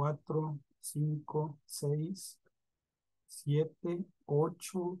 3, 4, 5, 6, 7,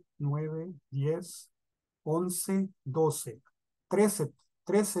 8, 9, 10, 11, 12.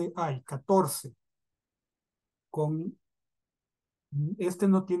 13 hay, 14. Con este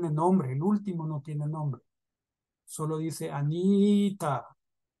no tiene nombre, el último no tiene nombre. Solo dice Anita,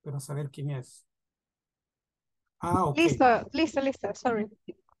 pero saber quién es. Ah, ok. Listo, sorry.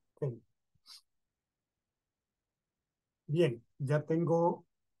 Ok. Bien, ya tengo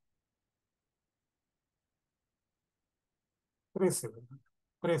 13, ¿verdad?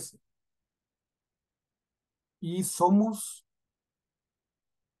 13. Y somos,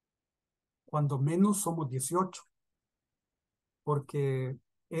 cuando menos somos 18, porque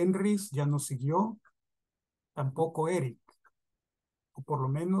Enris ya no siguió, tampoco Eric, o por lo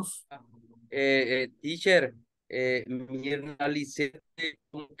menos, Teacher, Mirna Lisette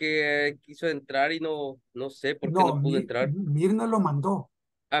como que quiso entrar y no sé por qué no, no pudo entrar. Mirna lo mandó.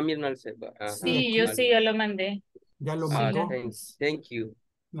 Ah, Mirna Lisette, Sí, ajá, Sí, yo aquí sí, vale. yo lo mandé. ya lo Sí, mandó. Thank you.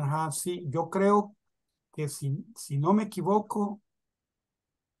 Ajá, sí, yo creo que si no me equivoco,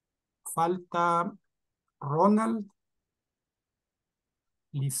 falta Ronald,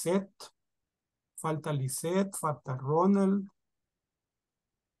 Lisette, falta Ronald.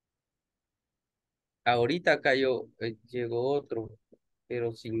 Ahorita cayó, llegó otro,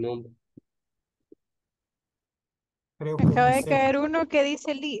 pero sin nombre. Creo que Acaba de Lisette. caer uno que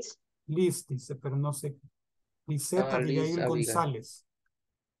dice Liz. Liz dice, pero no sé. Liseta Liz Abigail Abigail. González.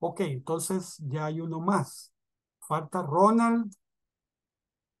 Ok, entonces ya hay uno más. Falta Ronald.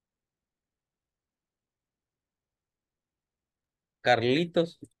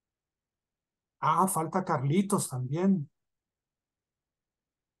 Carlitos. Ah, falta Carlitos también.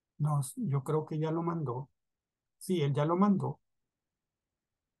 No, yo creo que ya lo mandó. Sí, él ya lo mandó.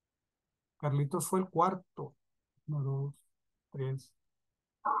 Carlitos fue el cuarto. 1, 2, 3.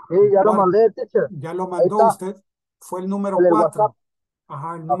 Sí, ya lo mandé, teacher. Ya lo Ahí mandó está, usted. Fue el número en el 4. WhatsApp.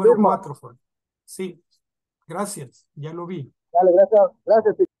 Ajá, el número Afirma. 4 fue. Sí, gracias. Ya lo vi. Dale, gracias,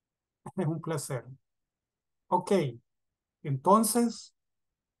 gracias, teacher. Es un placer. Ok, entonces,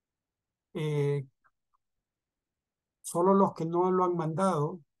 solo los que no lo han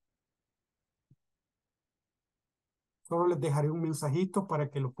mandado, solo les dejaré un mensajito para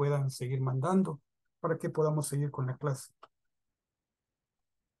que lo puedan seguir mandando, para que podamos seguir con la clase.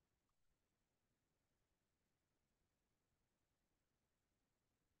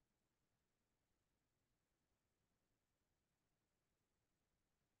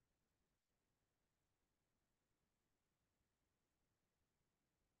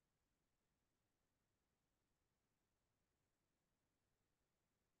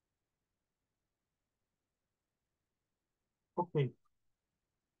 Ok,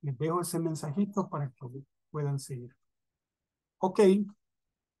 les dejo ese mensajito para que puedan seguir. Ok,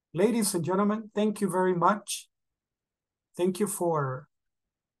 ladies and gentlemen, thank you very much. Thank you for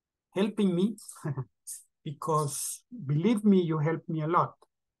helping me because believe me, you helped me a lot.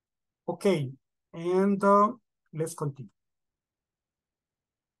 Okay, and let's continue.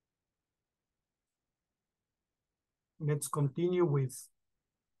 Let's continue with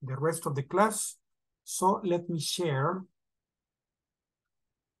the rest of the class. So let me share.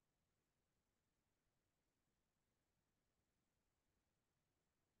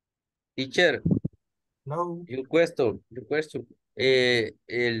 Teacher, Hello. your question.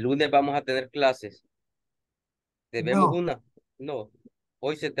 El lunes vamos a tener clases. ¿Debemos No, una? No.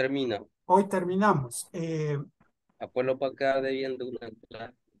 Hoy se termina. hoy terminamos. Acuerdo para quedar debiendo una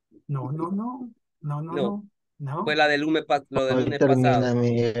clase. No. No. Fue No. la del lunes, lo del Hoy lunes termina, pasado.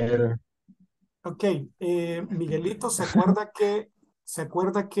 Miguel. Ok, Miguelito, se acuerda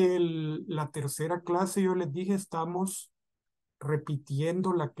que la tercera clase yo les dije estamos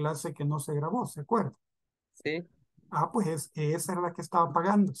repitiendo la clase que no se grabó, ¿se acuerda? Sí. Ah, pues esa era la que estaba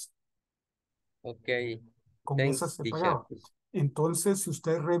pagando. Ok. Con esa Thanks, se teacher. pagaba. Entonces, si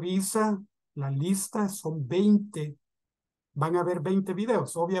usted revisa la lista, son 20. Van a haber 20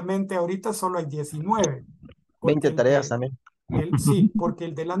 videos. Obviamente ahorita solo hay 19. Porque 20 tareas también. sí, porque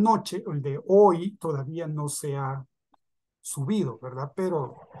el de la noche, el de hoy, todavía no se ha subido, ¿verdad?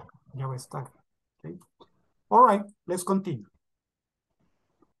 Pero ya va a estar. Okay. All right, let's continue.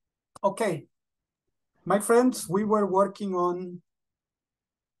 Okay. My friends, we were working on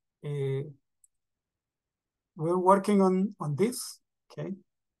this, okay?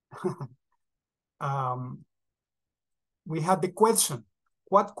 We had the question.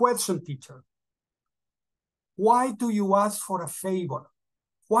 What question, teacher? Why do you ask for a favor?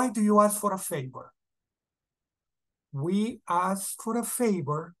 Why do you ask for a favor? We ask for a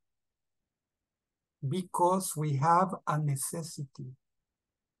favor because we have a necessity,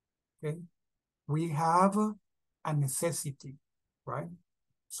 okay? We have a necessity, right?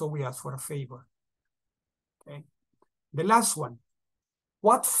 So we ask for a favor, okay? The last one,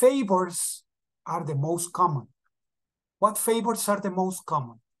 what favors are the most common? What favors are the most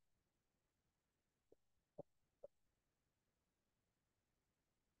common?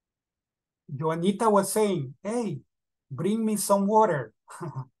 Joanita was saying, hey, bring me some water.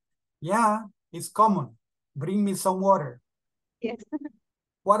 Yeah, it's common. Bring me some water. Yes.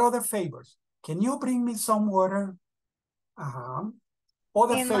 What other favors? Can you bring me some water?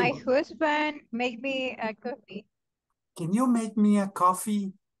 Other And my favor. husband make me a coffee. Can you make me a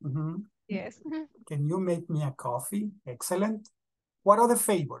coffee? Yes. Can you make me a coffee? Excellent. What other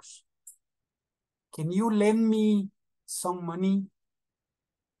favors? Can you lend me some money?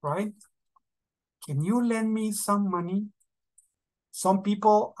 Right? Can you lend me some money? Some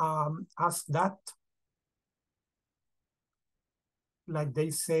people ask that. Like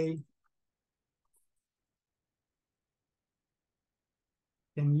they say,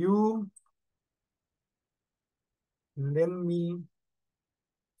 can you lend me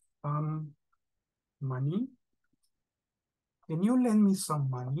some money? Can you lend me some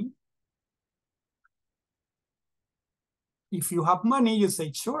money? If you have money, you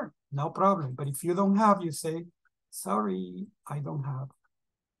say, sure, no problem. But if you don't have, you say, sorry, I don't have.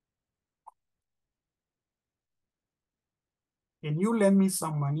 Can you lend me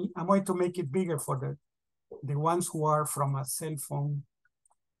some money? I'm going to make it bigger for the ones who are from a cell phone.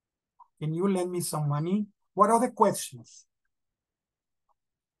 Can you lend me some money? What are the questions?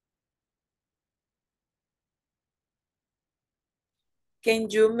 Can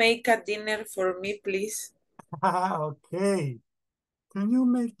you make a dinner for me, please? Okay. Can you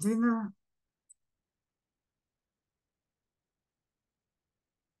make dinner?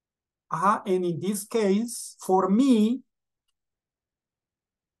 And in this case, for me,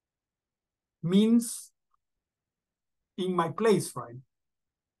 means in my place, right?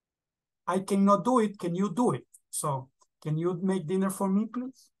 I cannot do it. Can you do it? So, can you make dinner for me,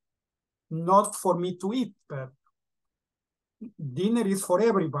 please? Not for me to eat, but dinner is for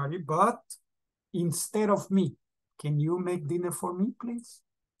everybody, but instead of me, can you make dinner for me, please?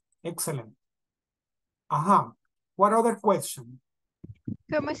 Excellent. What other question?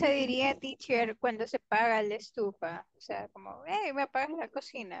 ¿Cómo se diría, teacher, cuando se paga la estufa? O sea, como, hey, me apagas la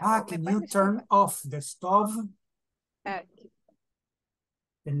cocina. O me Can apagas you la turn estufa. off the stove? Okay.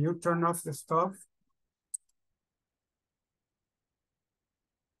 Can you turn off the stove?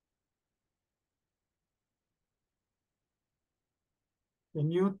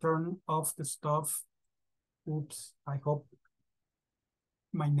 Can you turn off the stove? Oops, I hope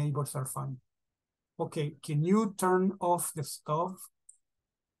my neighbors are fine. Okay, can you turn off the stove?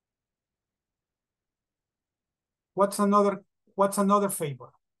 What's another favor?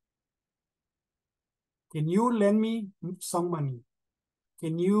 Can you lend me some money?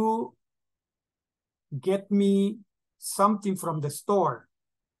 Can you get me something from the store?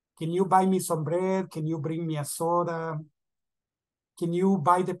 Can you buy me some bread? Can you bring me a soda? Can you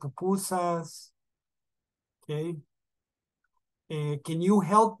buy the pupusas? Okay. Can you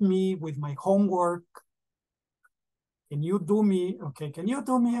help me with my homework? Can you do me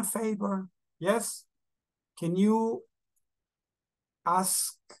a favor? Yes. Can you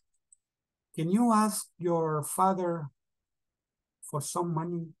ask your father for some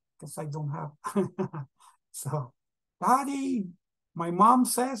money? Because I don't have. So, Daddy, my mom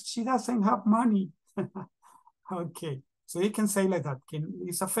says she doesn't have money. Okay, so you can say like that.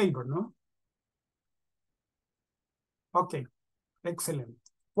 It's a favor, no? Okay, excellent.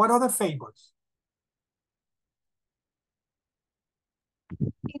 What other favors?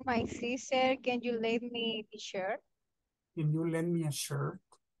 My sister, can you lend me the shirt? Can you lend me a shirt?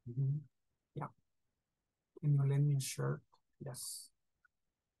 Yeah. Can you lend me a shirt? Yes.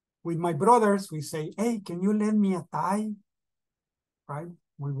 With my brothers, we say, hey, can you lend me a tie? Right?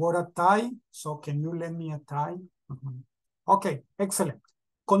 We wore a tie, so can you lend me a tie? Okay, excellent.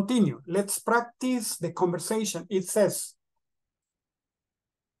 Continue. Let's practice the conversation. It says,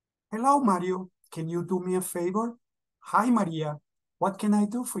 hello, Mario. Can you do me a favor? Hi, Maria. What can I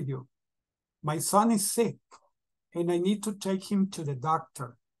do for you? My son is sick, and I need to take him to the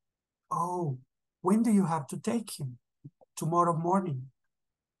doctor. Oh, when do you have to take him? Tomorrow morning.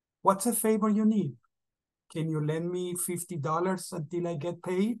 What's a favor you need? Can you lend me $50 until I get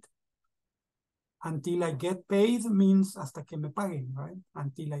paid? Until I get paid means hasta que me paguen, right?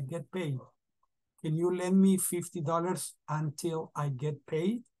 Until I get paid. Can you lend me $50 until I get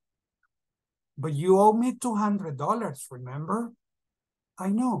paid? But you owe me $200, remember? I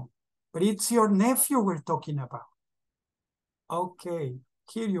know, but it's your nephew we're talking about. Okay,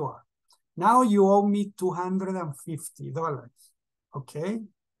 here you are. Now you owe me $250, okay?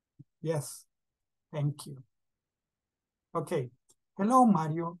 Yes, thank you. Okay, hello,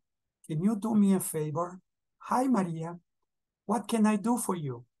 Mario. Can you do me a favor? Hi, Maria. What can I do for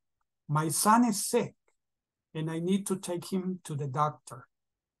you? My son is sick, and I need to take him to the doctor.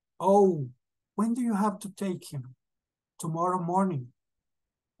 Oh, when do you have to take him? Tomorrow morning.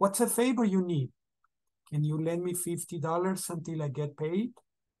 What's a favor you need? Can you lend me $50 until I get paid?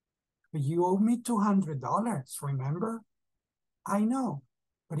 You owe me $200, remember? I know,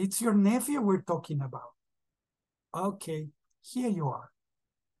 but it's your nephew we're talking about. Okay, here you are.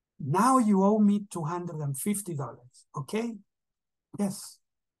 Now you owe me $250, okay? Yes,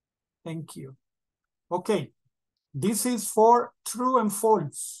 thank you. Okay, this is for true and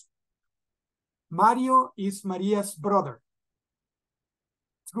false. Mario is Maria's brother.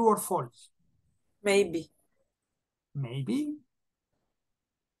 True or false? Maybe. Maybe?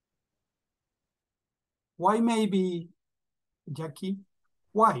 Why maybe, Jackie?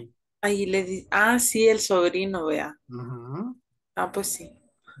 Why? Ahí le di, sí, el sobrino, vea. Pues sí.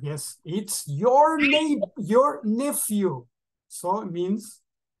 Yes, it's your nephew. So it means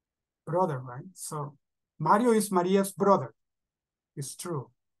brother, right? So Mario is Maria's brother. It's true.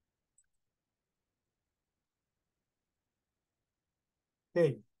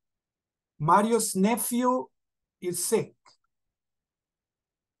 Okay. Mario's nephew is sick.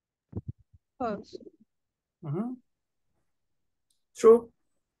 False. True.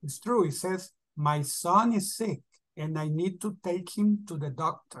 It's true. It says, my son is sick and I need to take him to the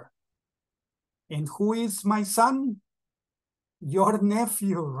doctor. And who is my son? Your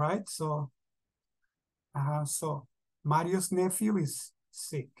nephew, right? So Mario's nephew is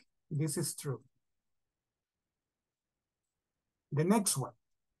sick. This is true. The next one.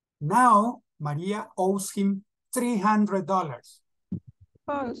 Now Maria owes him $300.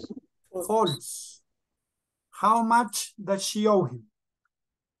 False. False. How much does she owe him?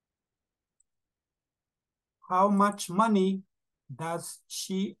 How much money does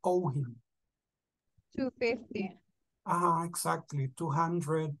she owe him? $250. Exactly.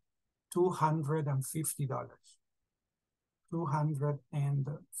 $250. $250.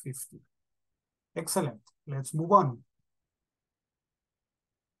 Excellent. Let's move on.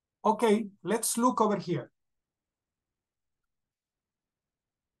 Okay, let's look over here.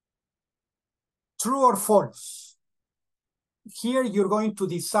 True or false? Here you're going to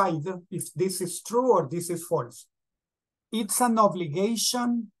decide if this is true or this is false. It's an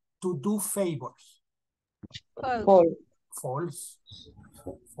obligation to do favors. False. False.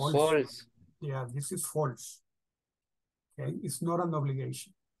 False. Yeah, this is false. Okay, it's not an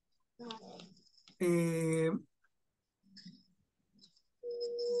obligation.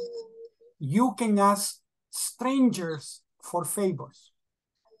 You can ask strangers for favors.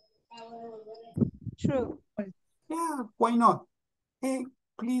 True. Yeah, why not? Hey,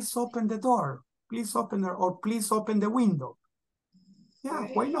 please open the door. Please open the, or please open the window. Yeah,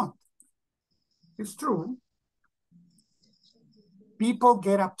 why not? It's true. People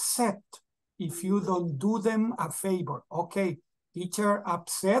get upset if you don't do them a favor. Okay, teacher,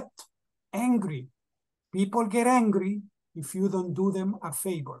 upset, angry. People get angry if you don't do them a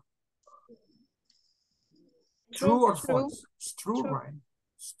favor. True or false? It's true, right?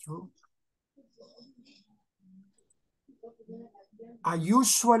 It's true. I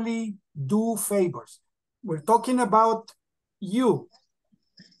usually do favors. We're talking about you.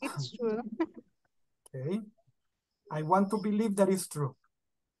 It's true. Okay. I want to believe that it's true.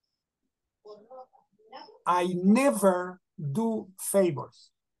 I never do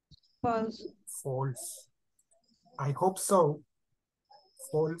favors. False. False. I hope so.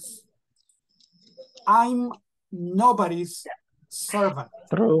 False. I'm nobody's servant.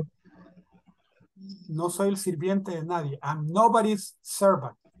 True. No soy el sirviente de nadie. I'm nobody's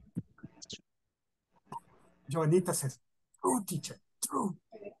servant. Joanita says, true, teacher, true.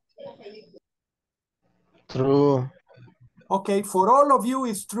 True. Okay, for all of you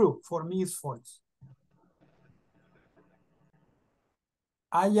it's true. For me it's false.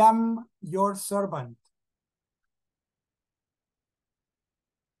 I am your servant.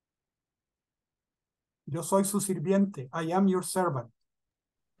 Yo soy su sirviente. I am your servant.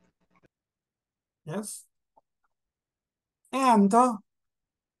 Yes? And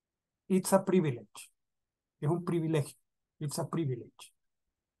it's a privilege. Es un privilegio. It's a privilege.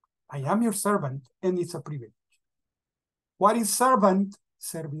 I am your servant and it's a privilege. What is servant?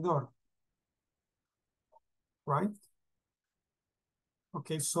 Servidor. Right?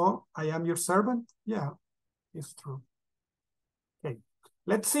 Okay, so I am your servant? Yeah, it's true. Okay,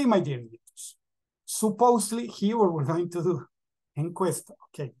 let's see, my dear leaders. Supposedly, here we're going to do encuesta.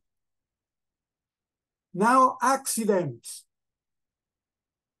 Okay. Now, accidents.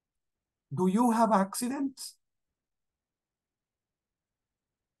 Do you have accidents?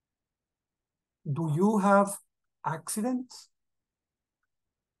 Do you have accidents?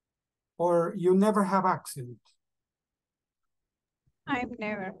 Or you never have accidents? I've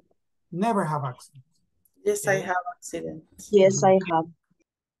never. Never have accidents. Yes, I have accidents. Yes, I have.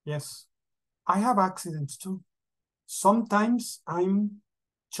 Yes, I have accidents too. Sometimes I'm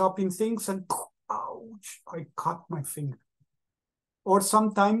chopping things and ouch, I cut my finger. Or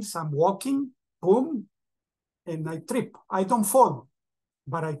sometimes I'm walking, boom, and I trip. I don't fall,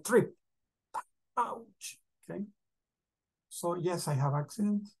 but I trip. Ouch, okay? So yes, I have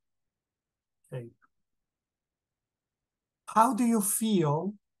accidents. Okay. How do you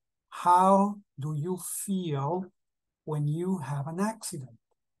feel? How do you feel when you have an accident?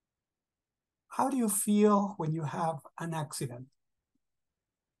 How do you feel when you have an accident?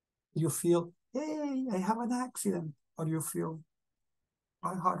 Do you feel, hey, I have an accident? Or do you feel,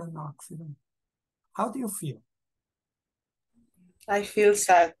 I had an accident? How do you feel? I feel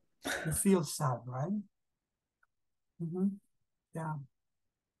sad. You feel sad, right? Mm-hmm. Yeah.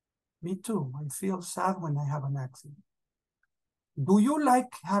 Me too. I feel sad when I have an accident. Do you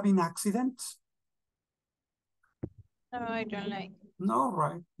like having accidents? No, I don't like. No,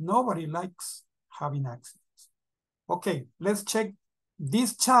 right? Nobody likes having accidents. Okay, let's check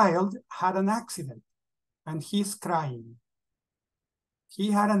This child had an accident and he's crying. He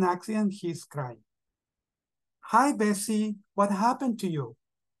had an accident, he's crying. Hi, Bessie, what happened to you?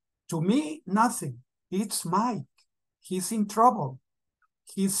 To me, nothing. It's Mike. He's in trouble.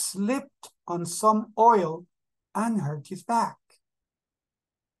 He slipped on some oil and hurt his back.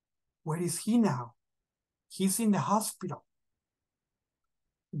 Where is he now? He's in the hospital.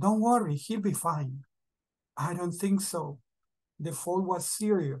 Don't worry, he'll be fine. I don't think so. The fall was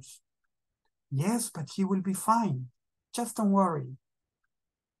serious. Yes, but he will be fine. Just don't worry.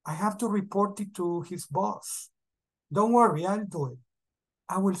 I have to report it to his boss. Don't worry, I'll do it.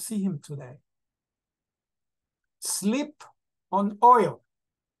 I will see him today. Slip on oil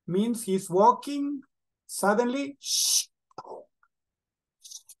means he's walking, suddenly,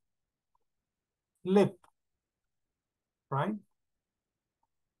 slip, right?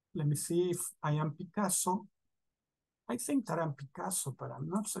 Let me see if I am Picasso. I think that I'm Picasso, but I'm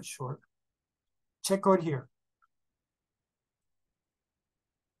not so sure. Check out here.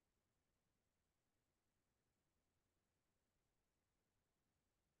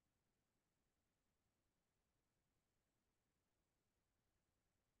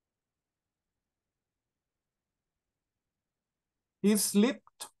 He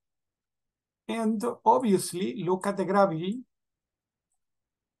slipped, and obviously, look at the gravity.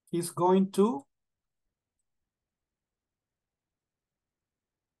 He's going to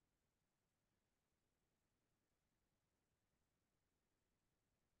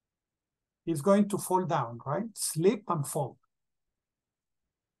fall down, right? Slip and fall.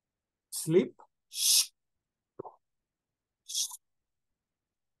 Slip,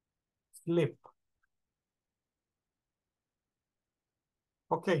 slip.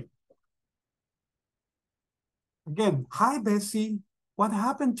 Okay. Again, hi, Bessie. What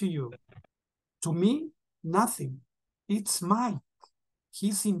happened to you? To me, nothing. It's Mike.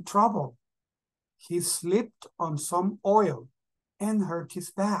 He's in trouble. He slipped on some oil and hurt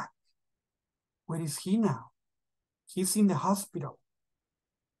his back. Where is he now? He's in the hospital.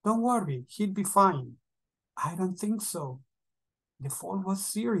 Don't worry, he'll be fine. I don't think so. The fall was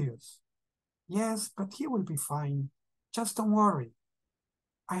serious. Yes, but he will be fine. Just don't worry.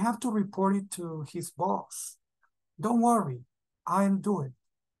 I have to report it to his boss. Don't worry, I'll do it.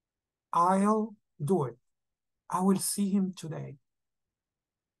 I'll do it. I will see him today.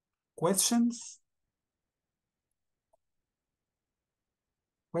 Questions?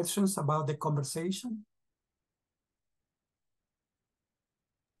 Questions about the conversation?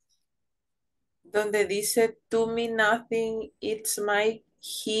 Donde dice, to me nothing, it's my,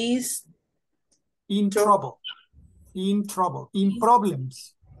 he's in trouble. In trouble. In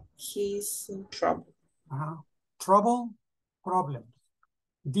problems. He's in trouble. Trouble, problems,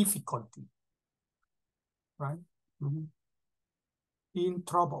 difficulty. Right? In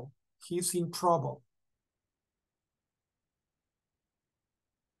trouble. He's in trouble.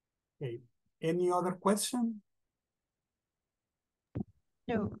 Okay. Any other question?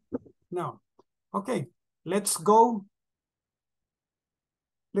 No. No. Okay. Let's go.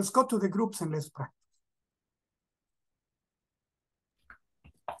 Let's go to the groups and let's practice.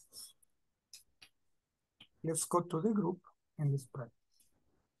 Let's go to the group and let's practice.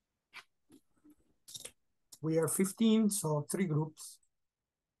 We are 15, so 3 groups.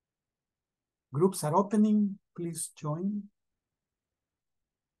 Groups are opening. Please join.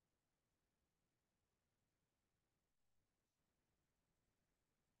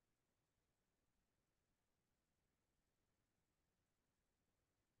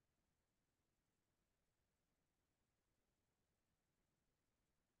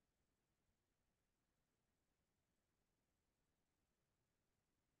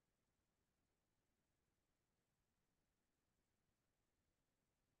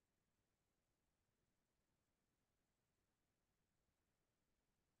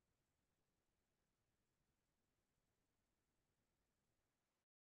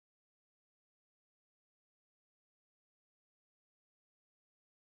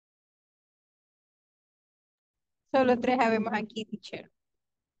 Solo 3 habemos aquí, teacher.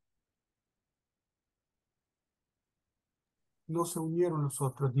 No se unieron los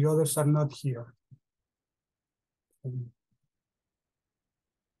otros. The others are not here.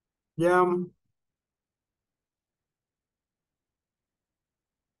 Yeah.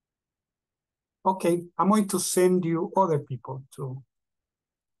 Okay, I'm going to send you other people too.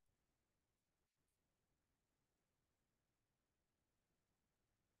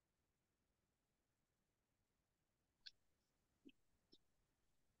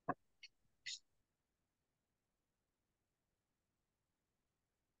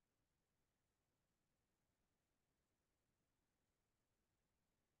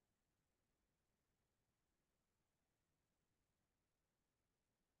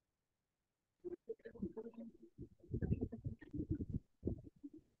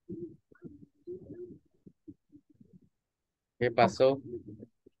 ¿Qué pasó?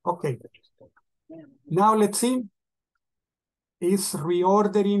 Okay. Now let's see. Is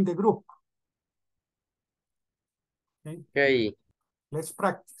reordering the group. Okay. Okay. Let's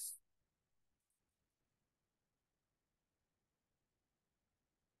practice.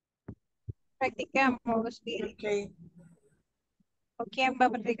 Practicamos, Billy. Okay. ¿O quién va a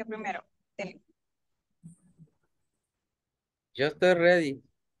practicar primero? Dele. Yo estoy ready.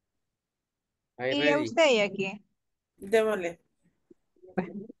 I'm ¿Y a ready. usted, Jackie? Démosle.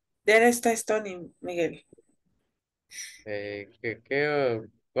 De esta es Tony, Miguel.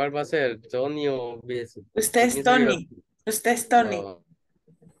 ¿Cuál va a ser? ¿Tony o Bessie? Usted es Comienzo yo. Tony. Usted es Tony. Oh,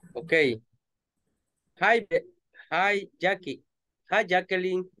 ok. Hi, Jackie. Hi,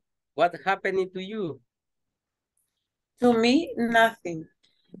 Jacqueline. What happening to you? To me, nothing.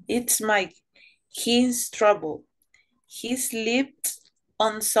 It's Mike. He's trouble. He slipped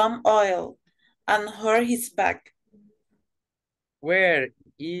on some oil and hurt his back. Where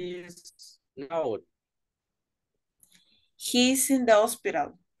is now? He's in the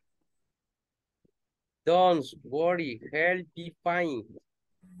hospital. Don't worry, he'll be fine.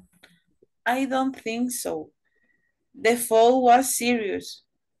 I don't think so. The fall was serious.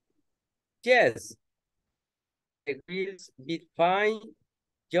 Yes, he will be fine.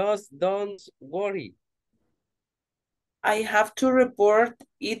 Just don't worry. I have to report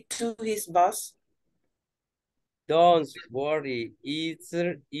it to his boss. Don't worry,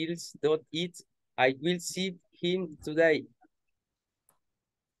 not it. I will see him today.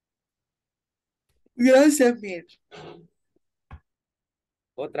 Gracias, Mir.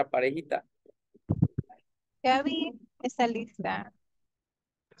 Otra parejita. Gaby está lista.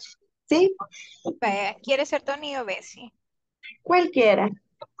 Sí, Vaya, ¿quiere ser Tony o Bessie? cualquiera.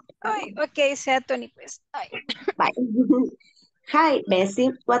 Ay, ok, sea Tony, pues. Ay. Bye. Hi,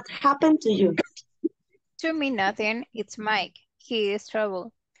 Bessie. What happened to you? To me, nothing. It's Mike. He is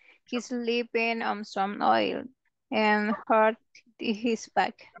trouble. He's sleeping on some oil and hurt his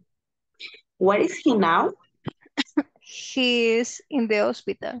back. Where is he now? He is in the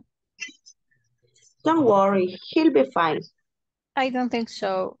hospital. Don't worry, he'll be fine. I don't think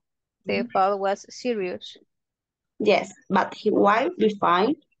so. The fall was serious. Yes, but he will be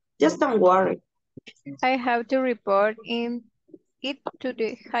fine. Just don't worry. I have to report it to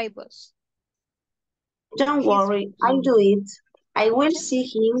the high boss. Don't worry, I'll do it. I will see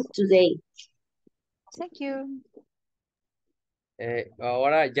him today. Thank you.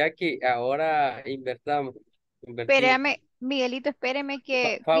 Ahora, Jackie, ahora invertimos. Espérame, Miguelito, espéreme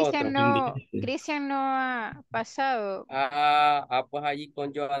que Otro. Cristian no ha pasado. Pues allí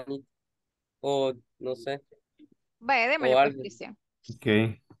con Joanny. O no sé. Vaya, démosle O pues, algo. Cristian.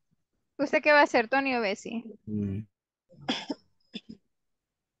 Ok. ¿Usted qué va a hacer, Tony o Bessie?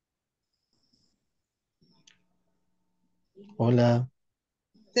 Hola.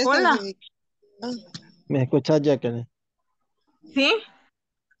 Hola. ¿Me escuchas, Jacqueline? ¿Sí?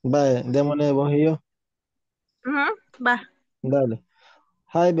 Vale, démosle vos y yo. Va. Dale.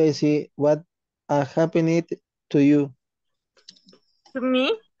 Hi, Bessie. What happened to you? To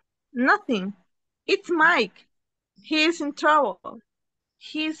me, nothing. It's Mike. He is in trouble.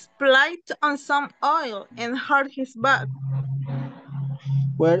 He's spilled on some oil and hurt his back.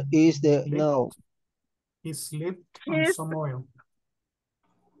 Where is the now? He slipped on some oil.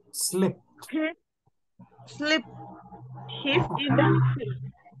 Slipped. He slipped. He's in the hospital.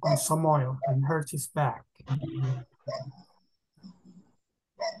 On some oil and hurt his back.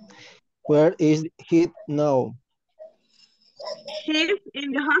 Where is he now? He's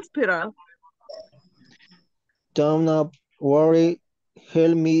in the hospital. Don't worry,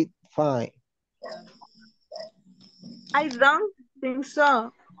 he'll be fine. I don't think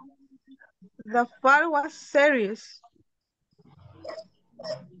so. The fall was serious.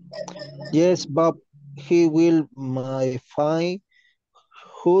 Yes, Bob, he will be fine.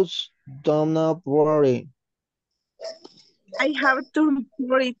 Who's don't worry. I have to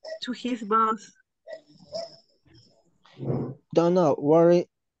report it to his boss. Don't worry,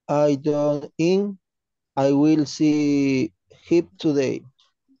 I don't in. I will see him today.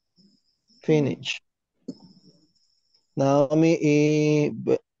 Finish. Naomi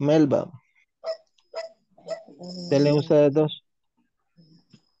y Melba. Denle ustedes dos.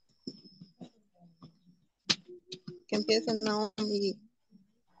 Que empiecen Naomi.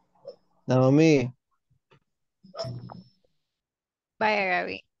 Naomi. Vaya,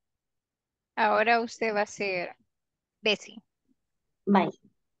 Gaby. Ahora usted va a ser Bessie. Bye.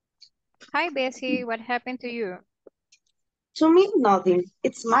 Hi, Bessie. What happened to you? To me, nothing.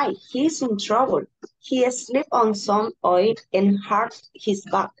 It's Mike. He's in trouble. He slipped on some oil and hurt his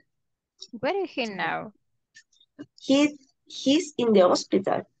back. Where is he now? He's He's in the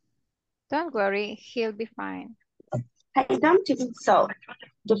hospital. Don't worry, he'll be fine. I don't think so.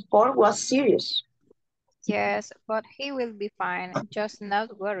 The fall was serious. Yes, but he will be fine. Just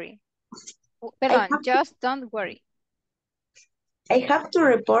not worry. I Perdón, have, just don't worry. I have to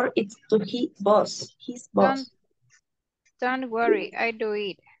report it to his boss. Don't worry, I do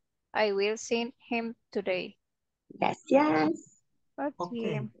it. I will see him today. Gracias.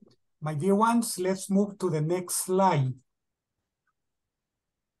 Okay. My dear ones, let's move to the next slide.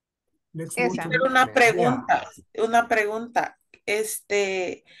 Let's move to Pero una pregunta,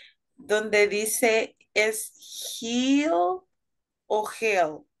 donde dice es heal o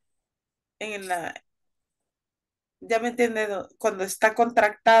hell, ya me entiende, cuando está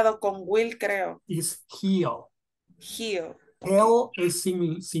contractado con will, creo. is heal. Heal. Hell es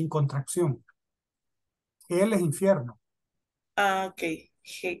sin contracción. Hell es infierno. Ah, ok.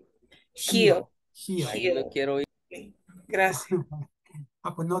 Heal. Ahí no quiero ir. Okay. Gracias.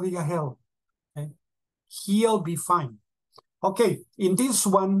 Pues no diga hell. Okay. He'll be fine. Okay, in this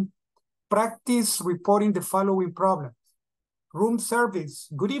one, practice reporting the following problems. Room service,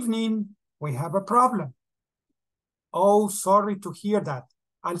 good evening, we have a problem. Oh, sorry to hear that.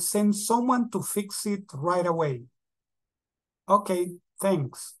 I'll send someone to fix it right away. Okay,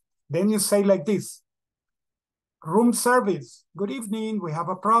 thanks. Then you say like this. Room service, good evening, we have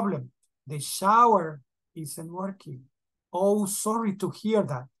a problem. The shower isn't working. Oh, sorry to hear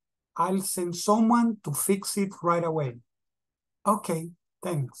that. I'll send someone to fix it right away. Okay,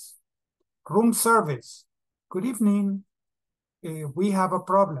 thanks. Room service, good evening. We have a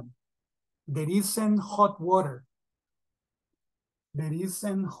problem. There isn't hot water. There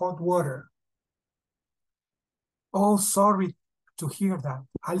isn't hot water. Oh, sorry to hear that.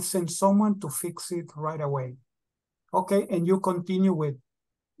 I'll send someone to fix it right away. Okay, and you continue with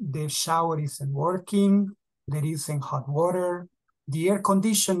the shower isn't working. There isn't hot water. The air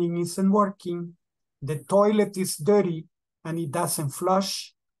conditioning isn't working. The toilet is dirty and it doesn't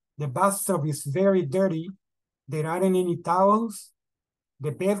flush. The bathtub is very dirty. There aren't any towels.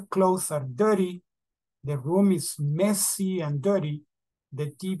 The bedclothes are dirty. The room is messy and dirty.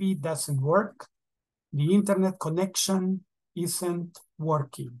 The TV doesn't work. The internet connection isn't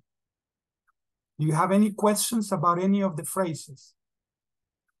working. Do you have any questions about any of the phrases?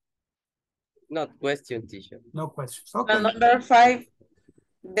 Not question, teacher. No questions. Okay. Number 5.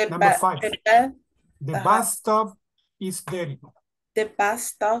 Number 5. The bathtub is dirty. The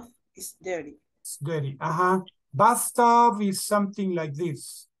bathtub is dirty. It's dirty. Bathtub is something like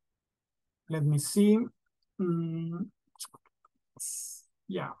this. Let me see.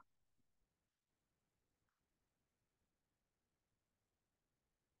 Yeah.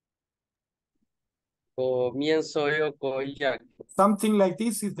 Comienzo yo con Jackie. Something like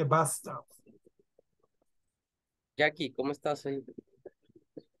this is the bathtub. Jackie, ¿cómo estás ahí?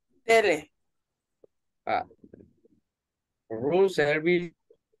 Tere. Room service.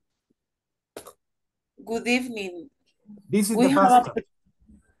 Good evening. This is the bathtub.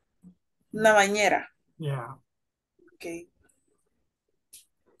 Una bañera. Yeah. Okay.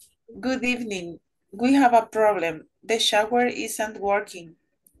 Good evening. We have a problem. The shower isn't working.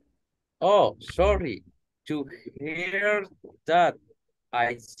 Oh, sorry to hear that.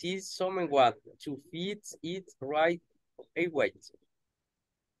 I see someone to fix it right away.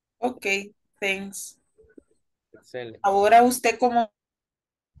 Okay, thanks. Excelente. Ahora usted como...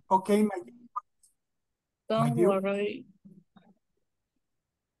 Okay, Don't worry.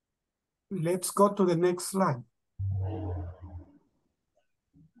 Let's go to the next slide.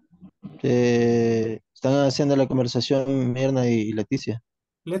 Están haciendo la conversación Mirna y Leticia.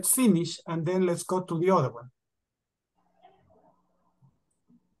 Let's finish and then let's go to the other one.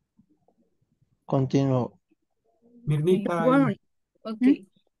 Continuo. Mirnita. Okay.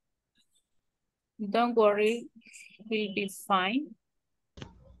 Don't worry, he'll be fine.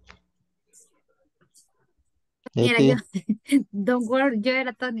 Era yo. Don't worry, yo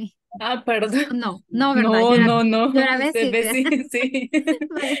era Tony. Perdón. No, ¿verdad? No. Yo era Bessie. Sí.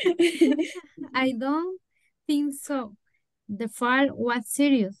 I don't think so. The fall was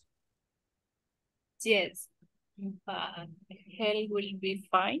serious. Yes, but he will be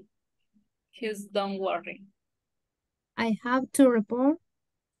fine. Just don't worry. I have to report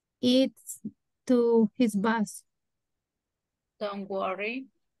it to his boss. Don't worry.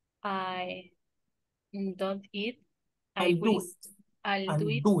 I don't eat. I'll do it.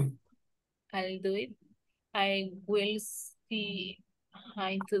 I'll do it. I will see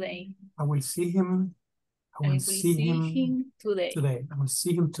him today. I will see him. I will see him today. I will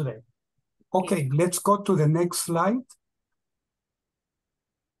see him today. Okay, let's go to the next slide.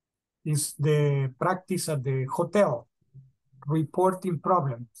 It's the practice at the hotel. reporting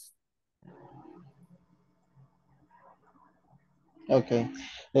problems. Okay.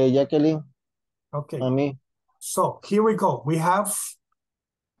 Jacqueline, Okay. a mí. So here we go. We have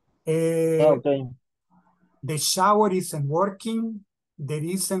Okay. the shower isn't working. There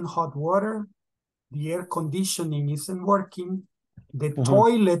isn't hot water. The air conditioning isn't working. The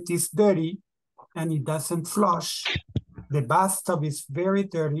toilet is dirty and it doesn't flush. The bathtub is very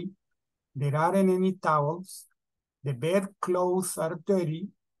dirty. There aren't any towels. The bedclothes are dirty.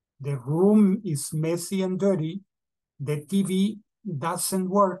 The room is messy and dirty. The TV doesn't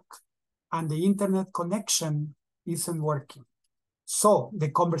work. And the internet connection isn't working. So the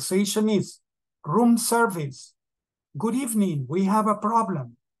conversation is, room service. Good evening, we have a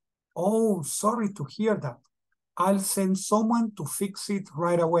problem. Oh, sorry to hear that. I'll send someone to fix it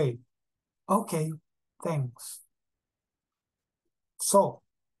right away. Okay, thanks. So,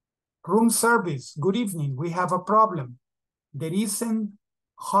 room service, good evening, we have a problem. There isn't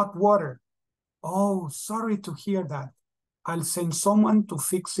hot water. Oh, sorry to hear that. I'll send someone to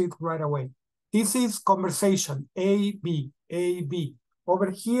fix it right away. This is conversation, A, B, A, B.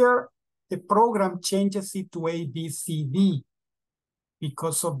 Over here, the program changes it to A, B, C, D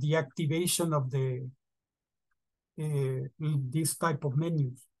because of the activation of the this type of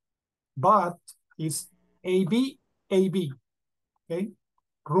menus. But it's A, B, A, B, okay?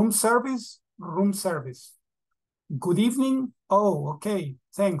 Room service, room service. Good evening, oh, okay,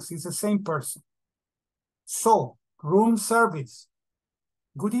 thanks, it's the same person. So, room service.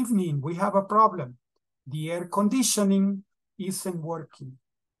 Good evening, we have a problem. The air conditioning isn't working.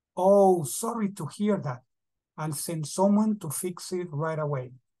 Oh, sorry to hear that. I'll send someone to fix it right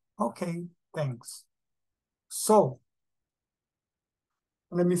away. Okay, thanks. So,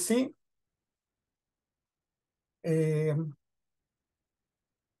 let me see.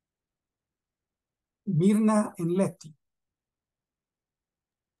 Mirna and Letty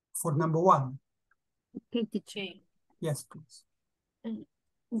for number one. Okay, teacher. Yes, please.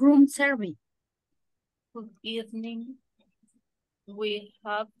 Room service. Good evening. We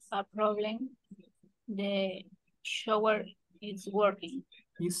have a problem. The shower is working.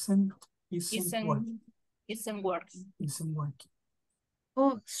 Isn't working. Isn't working. Isn't working.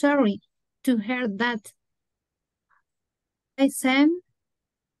 Oh, sorry to hear that. I sent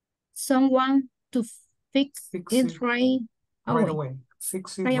someone to fix it right away.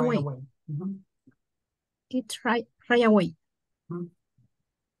 Fix it right away. Mm-hmm. It's right away. Mm-hmm.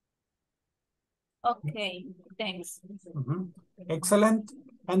 Okay, thanks. Mm-hmm. Excellent.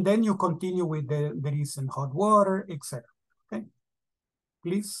 And then you continue with there isn't hot water, etc. Okay.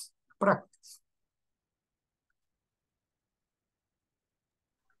 Please practice.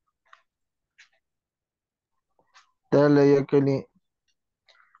 Dale, Jacqueline.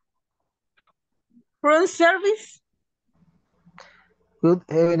 Room service. Good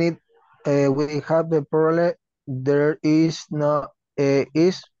evening. We have a problem. There is no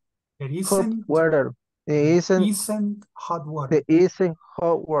hot water. There isn't hot water. There isn't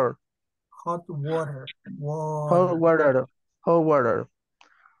hot water. Hot water. Hot water. Hot water.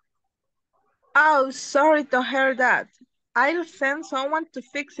 Oh, sorry to hear that. I'll send someone to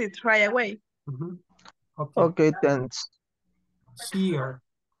fix it right away. Mm-hmm. Okay, thanks. Hear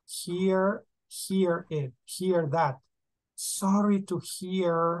that. Sorry to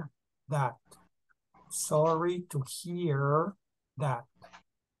hear that. Sorry to hear that.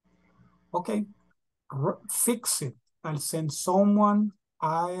 Okay, fix it. I'll send someone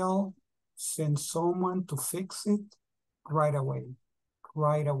to fix it right away.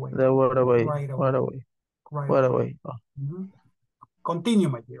 Right away. Right away. Right away. Right away. Right Right away. away. Oh. Mm-hmm. Continue,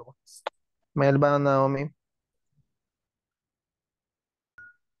 my dear ones. Melba, Naomi.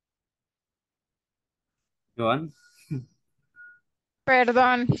 Joan.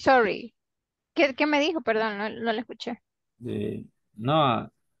 Perdón, sorry. ¿Qué me dijo? Perdón, no le escuché. No.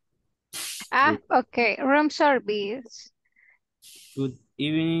 Okay. Room service. Good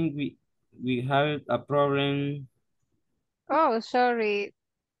evening. We have a problem. Oh, sorry.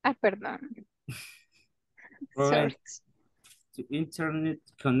 Perdón. Problem Sorry. to internet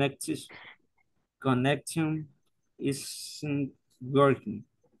connection isn't working.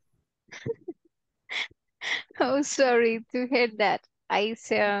 Oh, sorry to hear that. I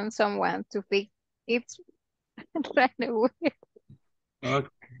sent someone to fix it right away. Okay,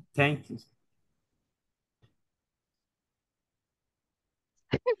 thank you.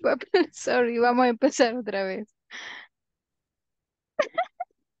 Sorry, vamos a empezar otra vez.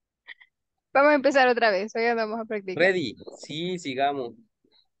 Vamos a empezar otra vez. Hoy vamos a practicar. Ready. Sí, sigamos.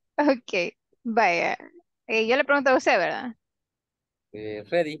 Ok, vaya. Yo le pregunto a usted, ¿verdad?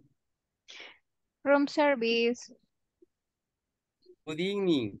 Ready. Room service. Good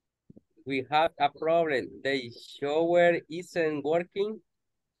evening. We have a problem. The shower isn't working.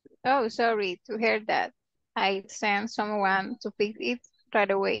 Oh, sorry to hear that. I sent someone to fix it right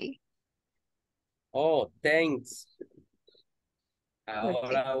away. Oh, thanks. Okay.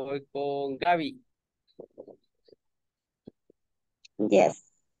 Ahora voy con Gaby. Yes.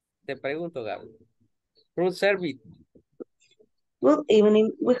 Te pregunto, Gaby. Room service. Good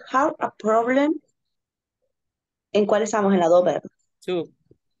evening. We have a problem. ¿En cuál estamos? En la 2, ¿verdad?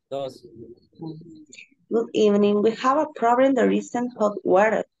 Dos. Good evening. We have a problem. There isn't hot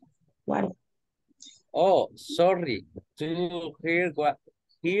water. Oh, sorry to hear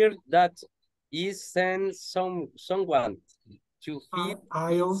that isn't someone to feed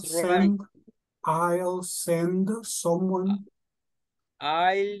I'll it right. send someone.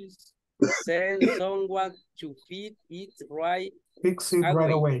 I'll send someone to feed it right Fix it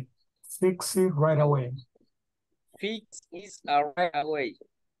right away. Fix it right away. Fix it right away.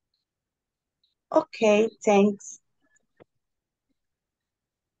 Okay, thanks.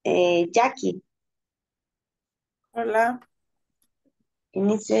 Jackie. Hola.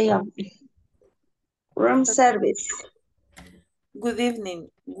 Inicia yo. Room service. Good evening.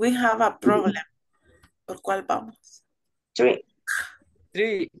 We have a problem. ¿Por cuál vamos? 3.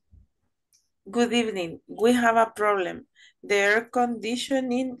 Good evening. We have a problem. The air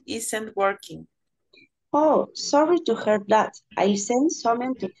conditioning isn't working. Oh, sorry to hear that. I sent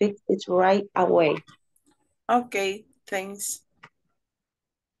someone to fix it right away. Okay, thanks.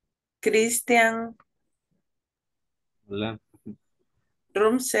 Christian. Hola.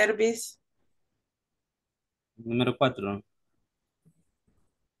 Room service. Número 4.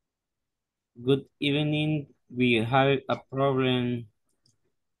 Good evening. We have a problem.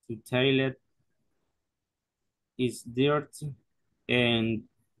 The toilet is dirty and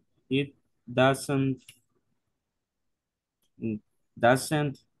it doesn't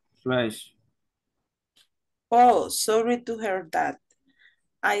flush. Oh, sorry to hear that.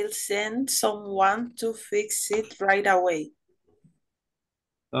 I'll send someone to fix it right away.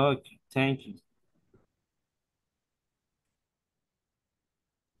 Okay, thank you.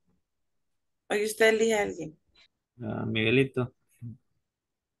 Oye, usted elige a alguien. Miguelito.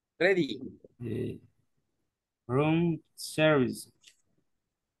 Ready. Room service.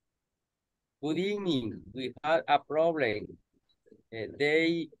 Good evening. We had a problem.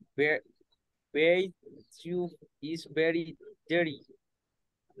 The bathroom is very dirty.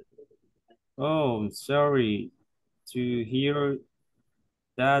 Oh, sorry to hear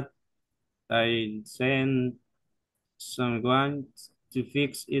that. I sent someone to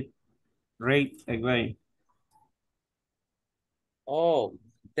fix it right away. Oh,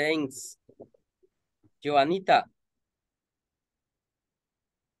 thanks. Joanita.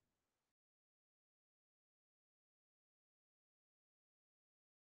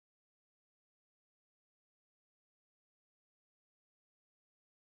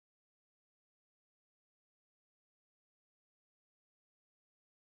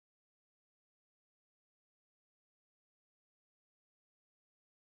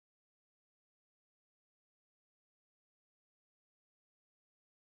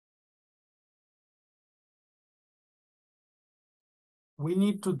 We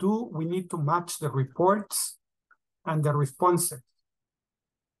need to match the reports and the responses.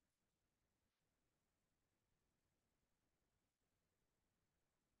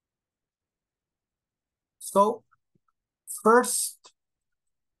 So first,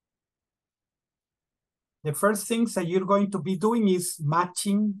 the first things that you're going to be doing is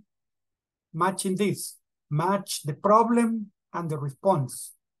matching this. Match the problem and the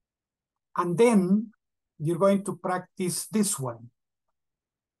response. And then you're going to practice this one.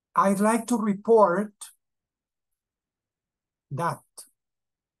 I'd like to report that.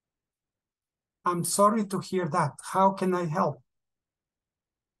 I'm sorry to hear that. How can I help?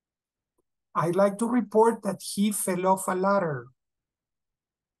 I'd like to report that he fell off a ladder.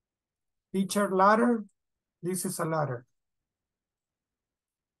 Teacher, ladder. This is a ladder.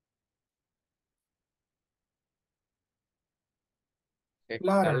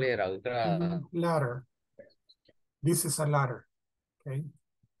 Escalera, ladder. This is a ladder. Okay.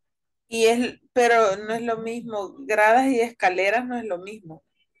 Pero no es lo mismo. Gradas y escaleras no es lo mismo.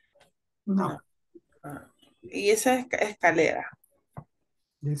 No. Y esa es escalera.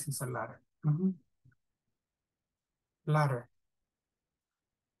 This is a ladder. Ladder.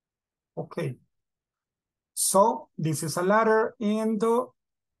 Okay. So this is a ladder and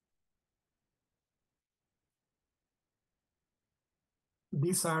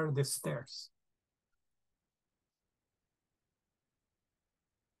these are the stairs.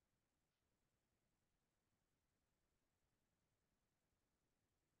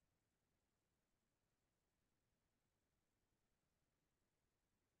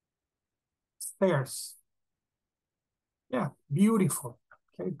 Stairs. Yeah, beautiful.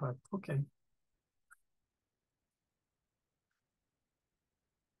 Okay, but okay.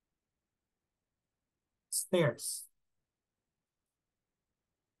 Stairs.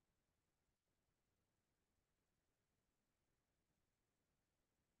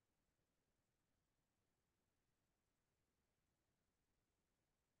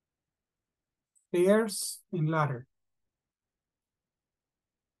 Stairs and ladder.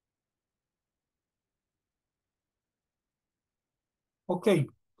 Okay,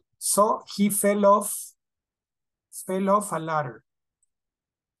 so he fell off a ladder.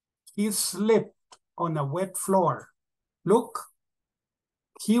 He slipped on a wet floor. Look,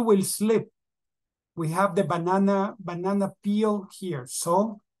 he will slip. We have the banana peel here,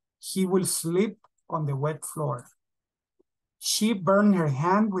 so he will slip on the wet floor. She burned her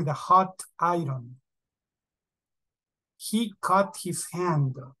hand with a hot iron. He cut his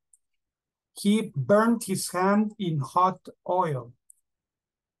hand. He burned his hand in hot oil.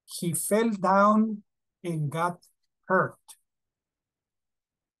 He fell down and got hurt.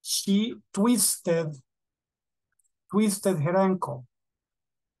 She twisted her ankle.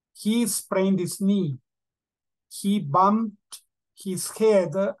 He sprained his knee. He bumped his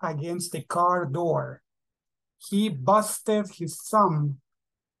head against the car door. He busted his thumb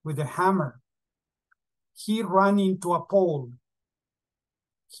with a hammer. He ran into a pole.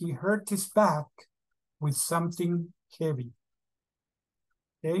 He hurt his back with something heavy.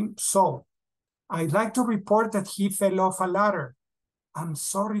 Okay, so I'd like to report that he fell off a ladder. I'm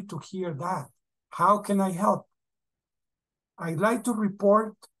sorry to hear that. How can I help? I'd like to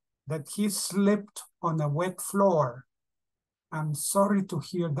report that he slipped on a wet floor. I'm sorry to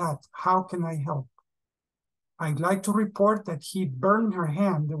hear that. How can I help? I'd like to report that he burned her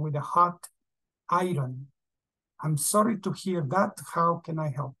hand with a hot iron. I'm sorry to hear that. How can I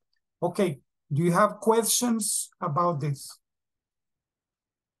help? Okay, do you have questions about this?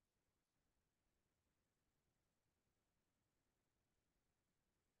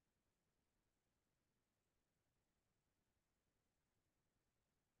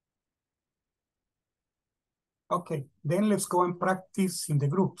 Okay, then let's go and practice in the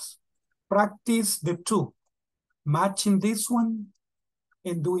groups. Practice the two, matching this one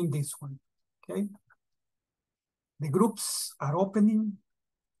and doing this one, okay? The groups are opening.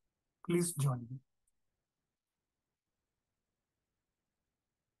 Please join me.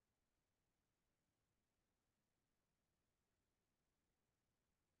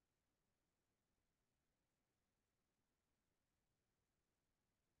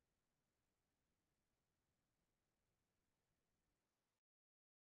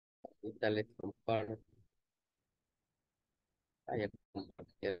 Ahorita les comparto. Ahí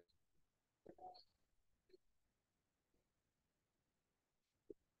compartí.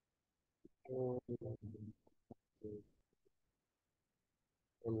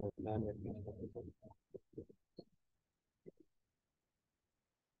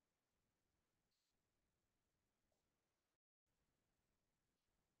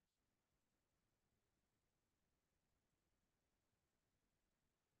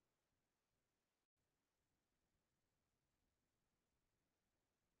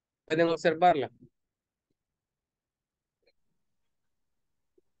 Pueden observarla.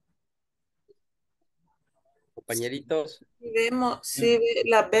 Compañeritos. Vemos, sí,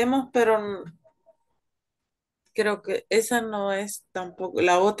 las vemos, pero creo que esa no es tampoco,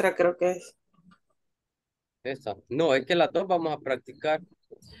 la otra creo que es. Esta. No, es que las dos vamos a practicar.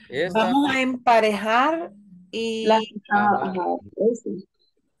 Esta. Vamos a emparejar y... Ajá.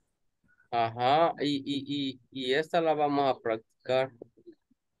 Ajá. Y esta la vamos a practicar.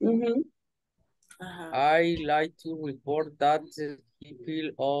 Ajá. I like to report that he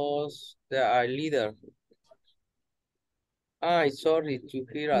feel us the leader. I'm sorry to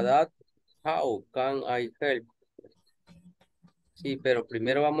hear that. How can I help? Sí, pero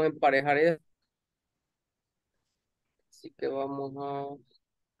primero vamos a emparejar esto. Así que vamos a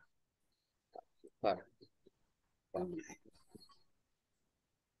buscar.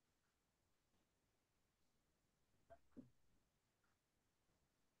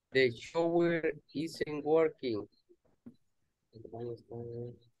 The shower isn't working.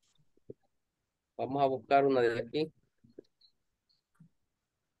 Vamos a buscar una de aquí.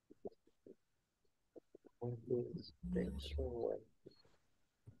 The shower.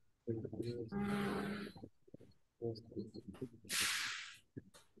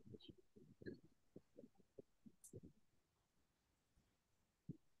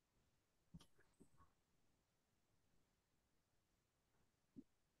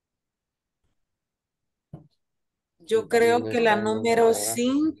 Yo creo que la número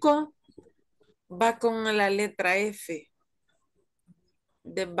 5 Va con la letra F.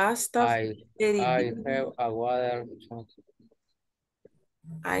 The bathtub I have a water.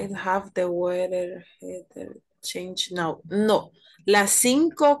 I'll have the weather heater change now. No, la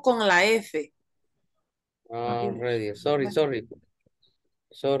 5 con la F. Ready. Sorry.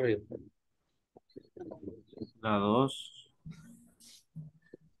 La 2.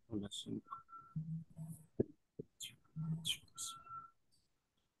 La 5.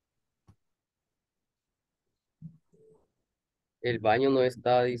 El baño no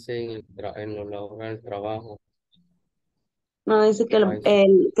está, dice, en lo laboral, el trabajo. No, dice que,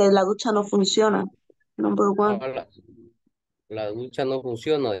 Ay, que la ducha no funciona. Number one. la ducha no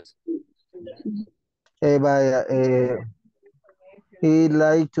funciona. Vaya, he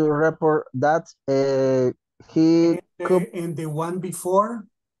like to report that he could And the one before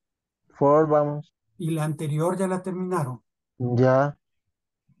for, vamos, y la anterior ya la terminaron. ya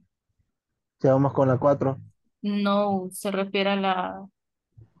vamos con la 4. No, se refiere a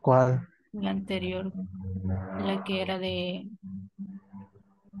 ¿Cuál? la anterior, la que era de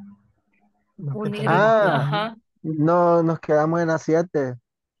unir. Ajá. No, nos quedamos en la 7.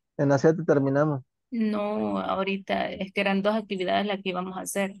 En la 7 terminamos. No, ahorita es que eran dos actividades las que íbamos a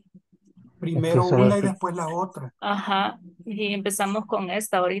hacer. Primero una y después la otra. Ajá, y empezamos con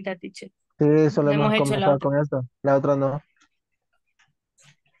esta ahorita, teacher. Sí, solo No hemos hemos hecho la comenzado otra. con esto. La otra no.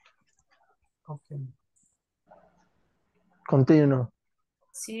 Okay. Continuo.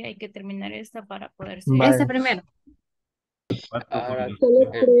 Sí, hay que terminar esta para poder seguir. Vale. Esta primero. Ahora, Solo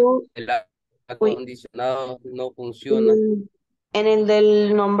creo, el uy, acondicionado no funciona. en el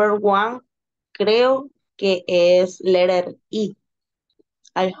del number one, creo que es letter E.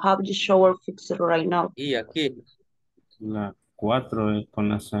 I have the shower fixed right now. Y aquí. La 4 es con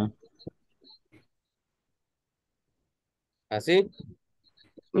la C. ¿Así?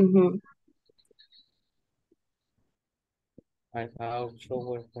 I have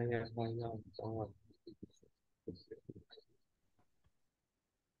shower fire right now.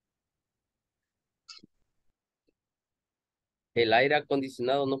 El aire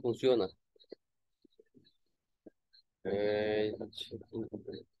acondicionado no funciona. Este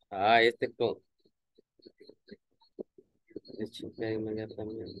con.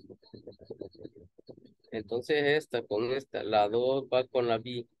 Inmediatamente. Entonces esta con esta. La 2 va con la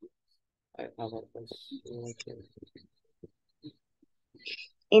B.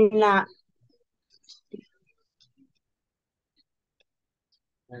 En la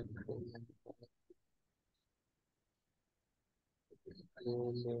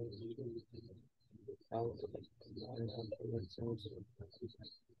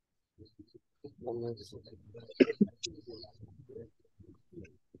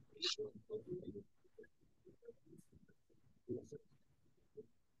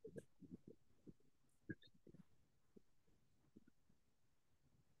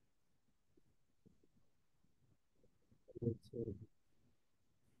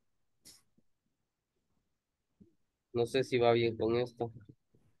No sé si va bien con esto.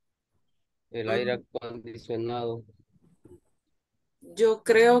 El aire acondicionado. Yo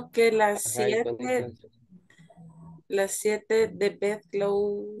creo que la Ajá, y 7, the bed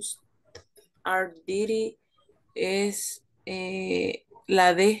clothes are dirty, es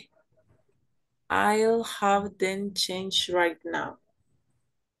la D. I'll have them changed right now.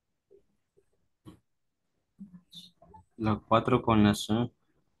 La 4 con la C.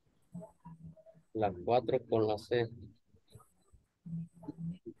 La 4 con la C.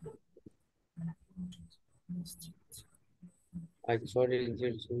 I'm sorry,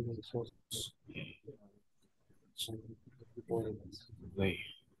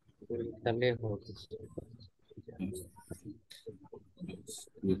 está lejos.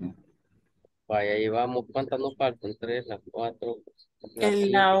 Vaya, llevamos, ¿cuántas nos faltan? 3, la 4, la En 5.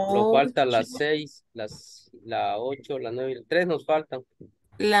 la Nos falta 8, la 6, la 8, la 9, 3 nos faltan.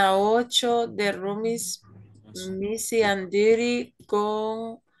 la 8 de room is messy and dirty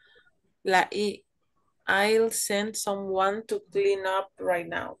con la I. I'll send someone to clean up right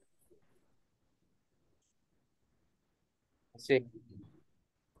now. Sí.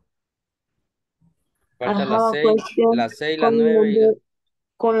 I Falta have a question la 6, la con, 9 y la...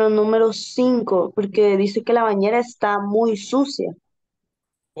 con los números 5, porque dice que la bañera está muy sucia.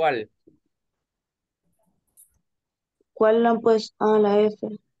 ¿Cuál? ¿Cuál la han puesto? La F.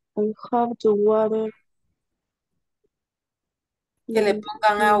 I have to water. Que le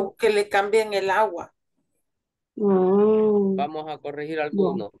pongan agua, que le cambien el agua. Vamos a corregir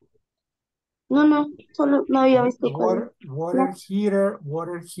algunos. No, solo no había visto cuál. Water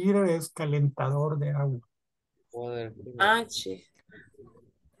heater es calentador de agua. Sí.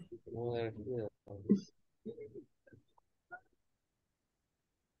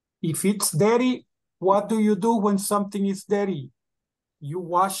 If it's dirty, what do you do when something is dirty? You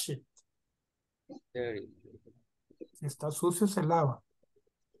wash it. Dirty. Si está sucio, se lava.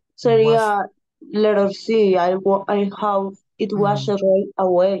 Sería letter C. I have it washed right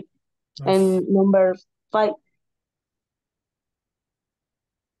away. Yes. And number 5.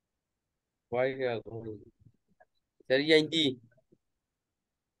 Why, sería en D.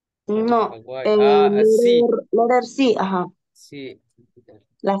 No, Sí. letter C, ajá. Sí.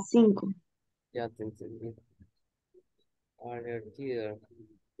 Las 5. Ya te entendí. Allergier.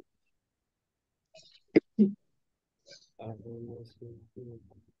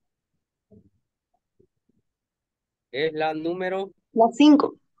 Es la número. Las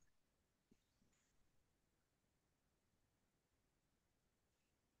 5.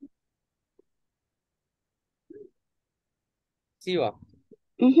 Sí va.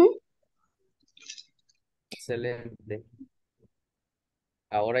 Excelente.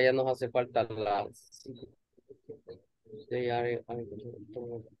 Ahora ya nos hace falta la...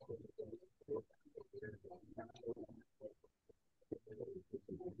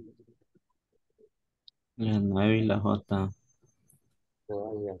 La 9 y la J.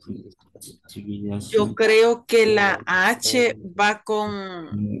 Yo creo que la H va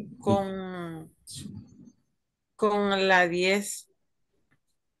con la 10.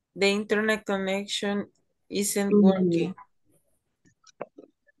 The internet connection isn't working.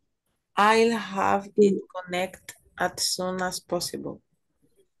 I'll have it connect as soon as possible.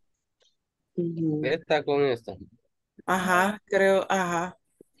 Esta con esta. Ajá, creo, ajá.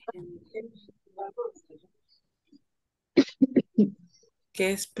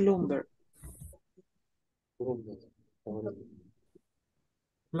 ¿Qué es plumber? Plumber.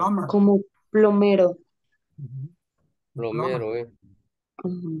 Como plomero. Plomero,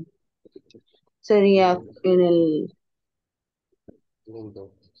 Sería en el...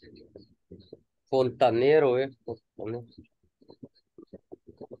 Fontanero,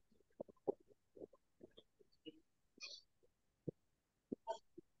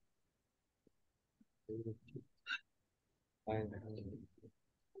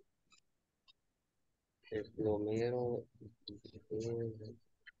 El plomero.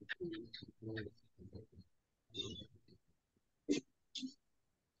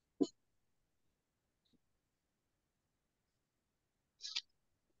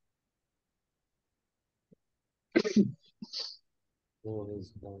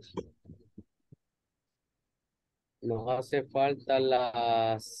 Nos hace falta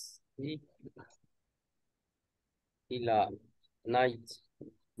las y la night.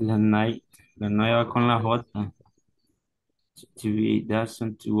 La night. La 9 va con la J. TV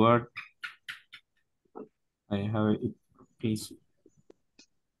doesn't work. I have it busy.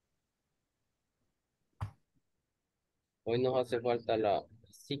 Hoy nos hace falta la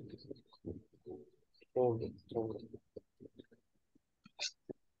sí.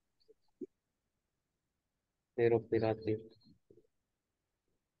 Pero espérate.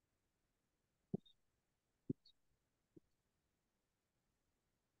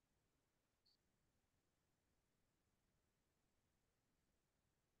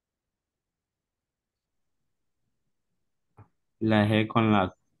 La G con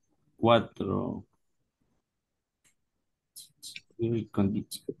la 4.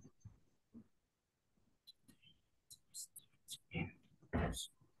 Condition.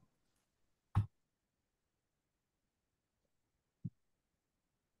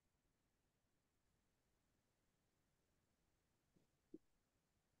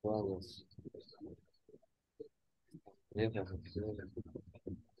 Vamos.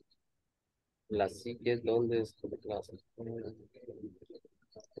 La psique es donde es la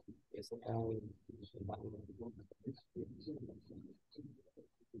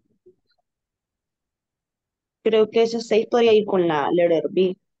Creo que ese 6 podría ir con la letter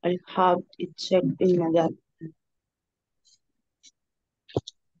B. I'll have it checked inmediato.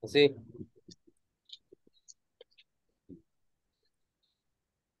 Sí.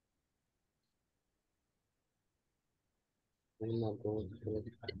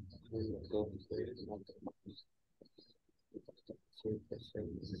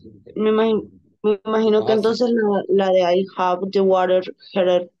 Me imagino que entonces la de I have the water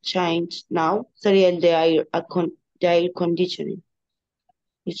heater changed now sería el de air conditioning.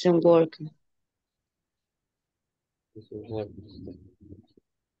 Isn't working.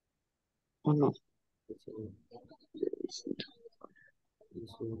 ¿O no?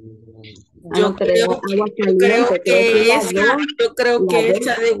 Yo creo que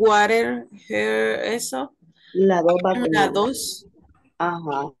esa de water, eso. La 2 va con la 2.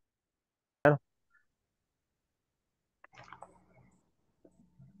 Ajá.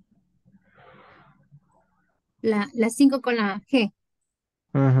 La 5 con la G.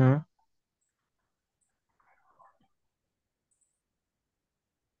 Ujú.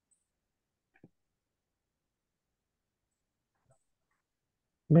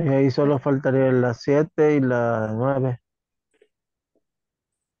 Y ahí solo faltaría la 7 y la 9.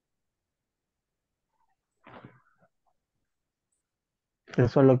 Que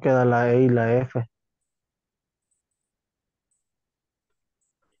solo queda la E y la F.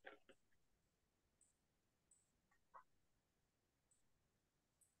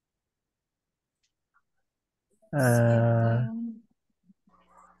 Ah, 7.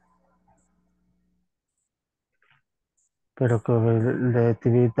 pero que the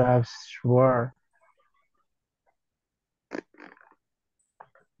activities were.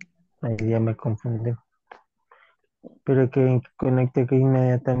 Ahí ya me confundí. Pero que conecte que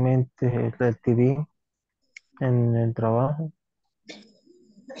inmediatamente la TV en el trabajo.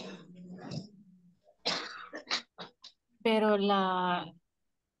 Pero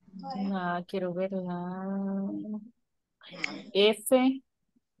quiero ver la F,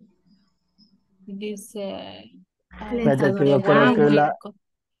 dice, Fíjate que the yo creo que working,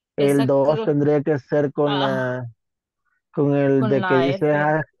 el esa 2 creo, tendría que ser ah, con el con de que la dice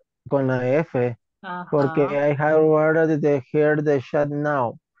F, con la F. Porque ajá, I have ordered to hear the shot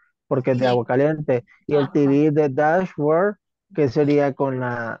now. Porque es de agua sí, caliente. Y el ajá, TV de dashboard, que sería con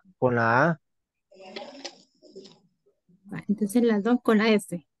la A. Entonces las 2 con la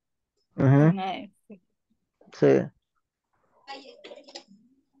F. Ujú, con la F. sí.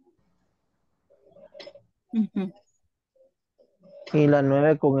 Ujú. Y la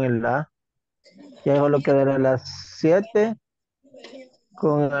 9 con el A. Ya solo quedará la 7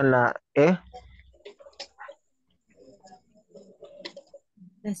 con la E.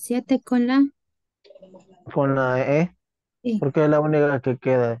 La 7 con la Con la E. E. Porque es la única que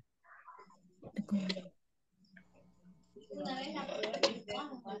queda.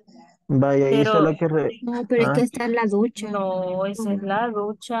 Vaya, y Pero solo que... No, pero es que ah, está en la ducha. no, esa es la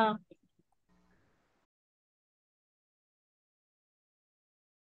ducha.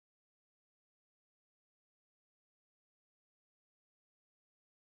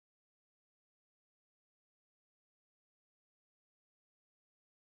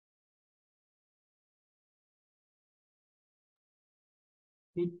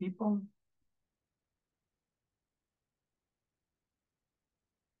 People.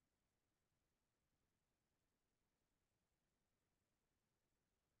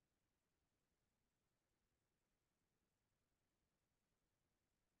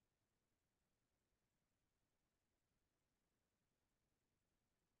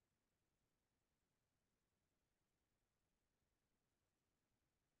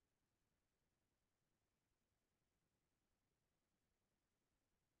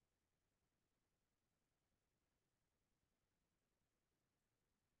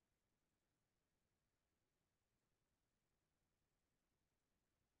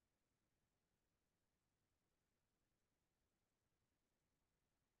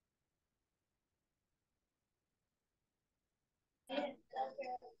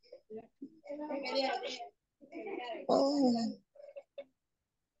 Oh,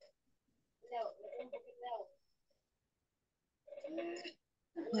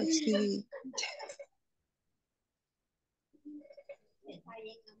 let's see.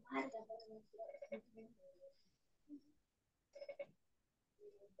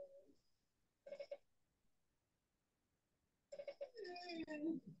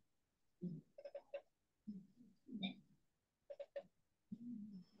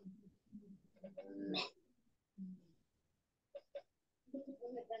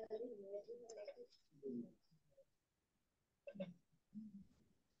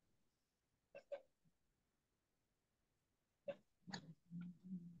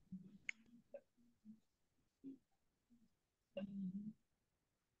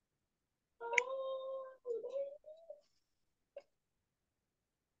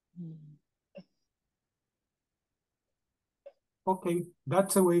 Okay,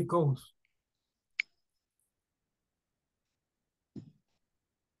 that's the way it goes.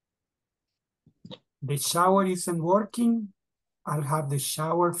 The shower isn't working. I'll have the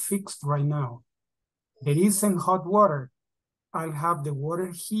shower fixed right now. There isn't hot water. I'll have the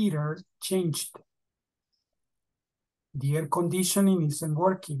water heater changed. The air conditioning isn't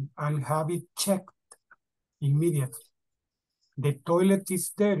working. I'll have it checked immediately. The toilet is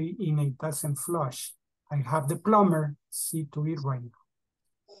dirty and it doesn't flush. I'll have the plumber see to it right now.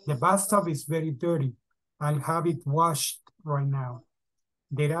 The bathtub is very dirty. I'll have it washed right now.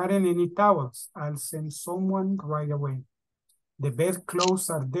 There aren't any towels. I'll send someone right away. The bedclothes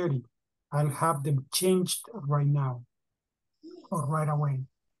are dirty. I'll have them changed right now or right away.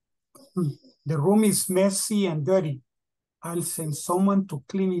 The room is messy and dirty. I'll send someone to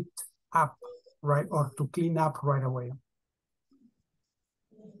clean it up, right, or to clean up right away.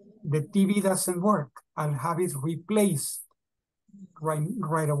 The TV doesn't work. I'll have it replaced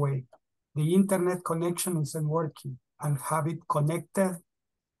right away. The internet connection isn't working. I'll have it connected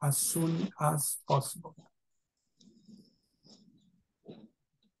as soon as possible.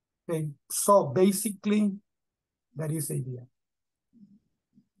 Okay, so basically, that is the idea.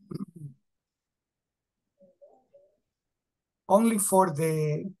 Only for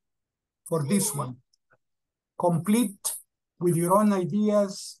this one. Complete with your own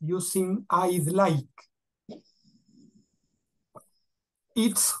ideas using I'd like.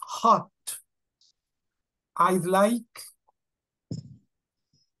 It's hot. I'd like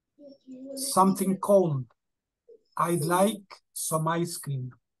something cold. I'd like some ice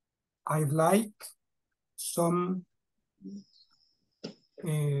cream. I'd like some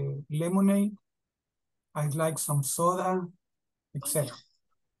lemonade. I'd like some soda, etc.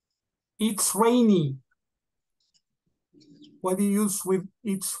 It's rainy. What do you use with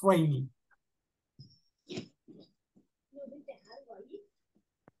it's rainy?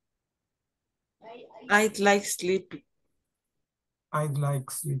 I'd like sleeping. I'd like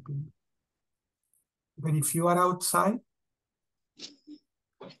sleeping. But if you are outside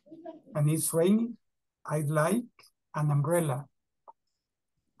and it's raining, I'd like an umbrella.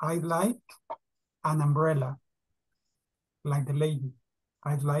 I'd like an umbrella, like the lady.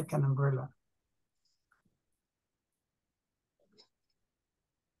 I'd like an umbrella.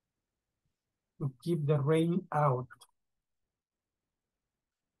 To keep the rain out.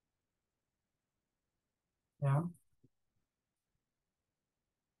 Yeah.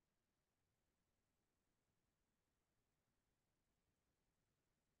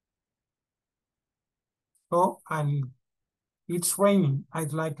 So it's raining.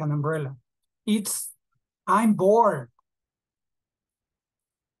 I'd like an umbrella. I'm bored.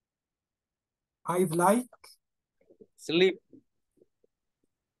 I'd like sleep.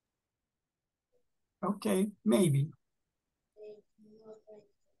 Okay, maybe.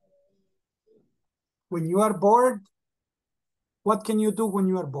 When you are bored, what can you do when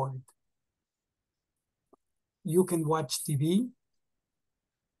you are bored? You can watch TV.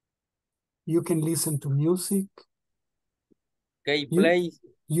 You can listen to music. Okay, play.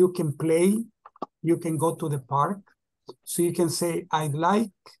 You can play. You can go to the park. So you can say, I'd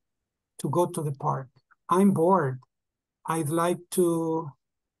like to go to the park. I'm bored. I'd like to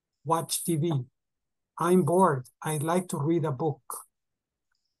watch TV. I'm bored. I'd like to read a book.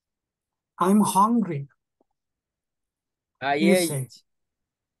 I'm hungry. I You ate say,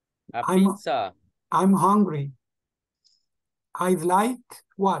 a pizza. I'm hungry. I'd like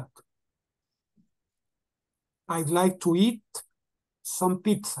what? I'd like to eat some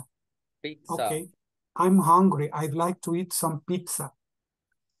pizza. Pizza. Okay. I'm hungry. I'd like to eat some pizza.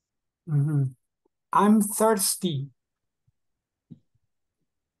 I'm thirsty.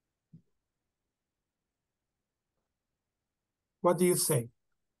 What do you say?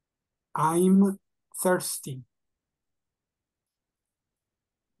 I'm thirsty.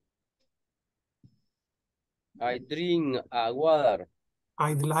 I drink water.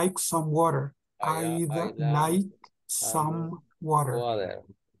 I'd like some water. I'd like some water.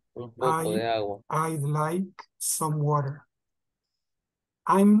 Un poco de agua. I'd like some water.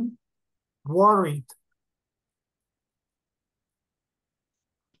 I'm worried.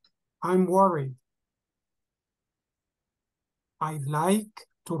 I'm worried. I'd like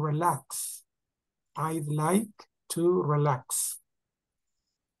to relax. I'd like to relax.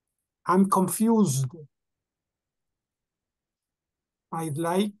 I'm confused. I'd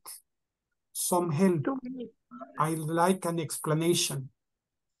like some help. I'd like an explanation.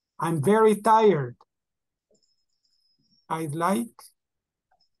 I'm very tired. I'd like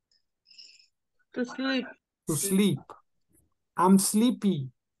to sleep. To sleep. I'm sleepy.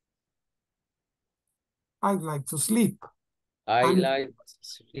 I'd like to sleep. I like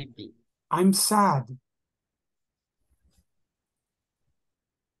sleepy. I'm sad.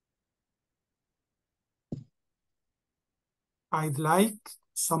 I'd like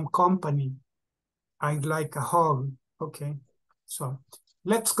some company. I'd like a hug. Okay. So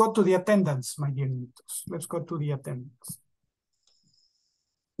let's go to the attendance, my dear Nitos. Let's go to the attendance.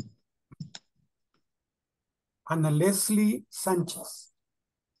 Ana Leslie Sánchez.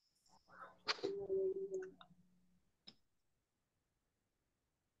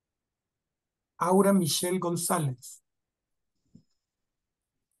 Aura Michelle González.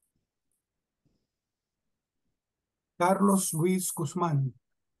 Carlos Luis Guzmán.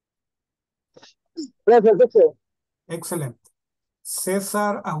 Present, teacher. Excellent.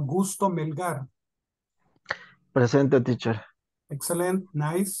 César Augusto Melgar. Presente, teacher. Excellent.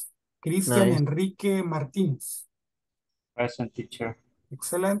 Nice. Cristian Nice. Enrique Martínez. Present, teacher.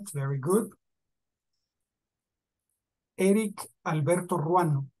 Excellent. Very good. Eric Alberto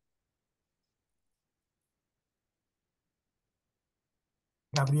Ruano.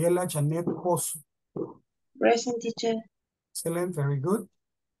 Gabriela Janet Pozo. Present, teacher. Excellent. Very good.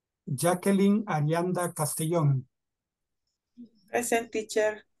 Jacqueline Arianda Castellón. Present,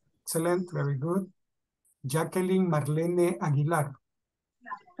 teacher. Excellent. Very good. Jacqueline Marlene Aguilar.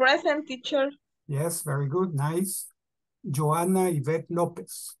 Present, teacher. Yes, very good. Nice. Joana Yvette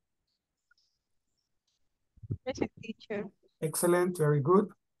López. Present, teacher. Excellent. Very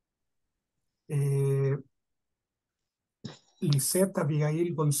good. Lisette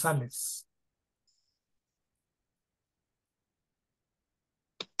Abigail González.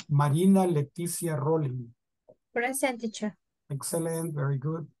 Marina Leticia Rolling. Present, teacher. Excellent, very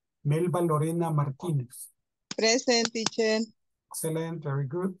good. Melba Lorena Martínez. Present, teacher. Excellent, very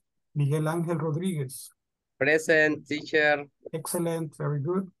good. Miguel Ángel Rodríguez. Present, teacher. Excellent, very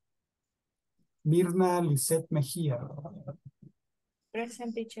good. Mirna Lisette Mejía.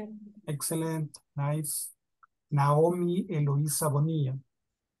 Present, teacher. Excellent, nice. Naomi Eloísa Bonilla.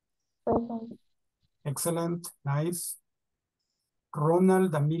 Excellent, nice.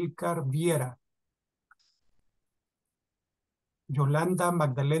 Ronald Amílcar Viera. Yolanda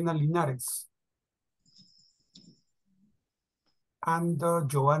Magdalena Linares. And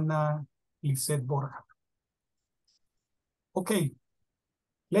Joanna Lisette Borja. Okay.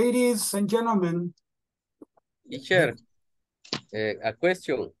 Ladies and gentlemen. Teacher, a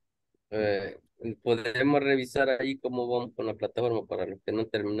question. ¿Podemos revisar ahí cómo vamos con la plataforma para los que no han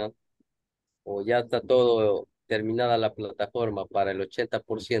terminado? ¿O ya está todo terminada la plataforma para el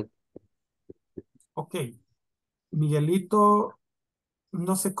 80%? Ok. Miguelito,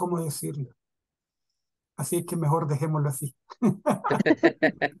 no sé cómo decirlo. Así que mejor dejémoslo así.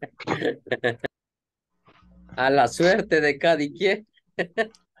 A la suerte de cada quien.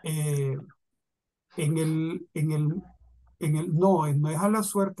 No es a la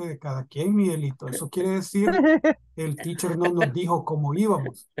suerte de cada quien, Miguelito. Eso quiere decir, el teacher no nos dijo cómo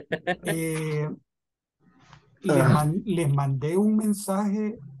íbamos. Les mandé un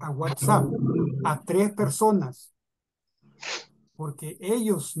mensaje a WhatsApp a 3 personas porque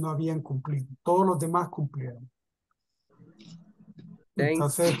ellos no habían cumplido, todos los demás cumplieron.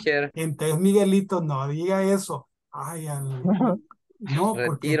 Entonces Miguelito, no diga eso. Ay, no,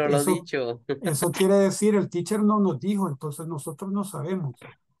 porque Retiro lo dicho. eso quiere decir, el teacher no nos dijo, entonces nosotros no sabemos.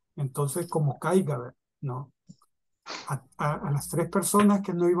 Entonces, como caiga, ¿verdad? No. A las 3 personas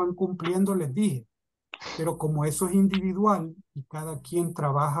que no iban cumpliendo les dije, pero como eso es individual y cada quien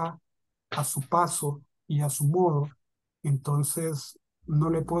trabaja a su paso y a su modo, entonces no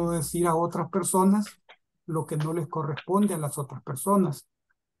le puedo decir a otras personas lo que no les corresponde a las otras personas.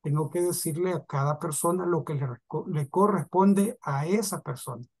 Tengo que decirle a cada persona lo que le corresponde a esa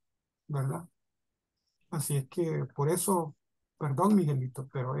persona, ¿verdad? Así es que por eso, perdón, Miguelito,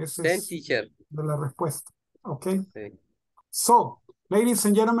 pero esa es la respuesta. Okay? Sí. So, ladies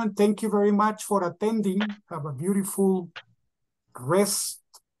and gentlemen, thank you very much for attending. Have a beautiful rest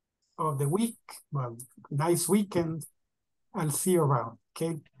of the week. Well, nice weekend. I'll see you around,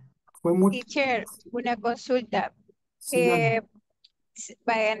 okay? Teacher, una consulta. Sí,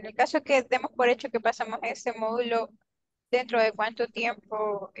 Vaya, en el caso que demos por hecho que pasamos ese módulo, ¿dentro de cuánto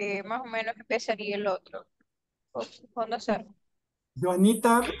tiempo más o menos empezaría el otro? O no sé.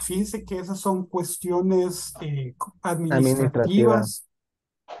 Joanita, fíjese que esas son cuestiones administrativas.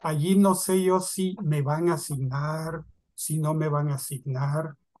 Allí no sé yo si me van a asignar, si no me van a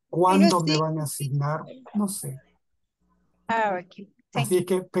asignar, cuándo me van a asignar, no sé. Ok. Así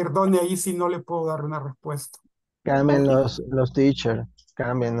que perdone ahí si no le puedo dar una respuesta. Cambian los teachers,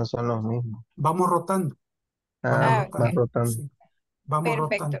 cambian, no son los mismos. Vamos rotando. Van rotando. Sí, vamos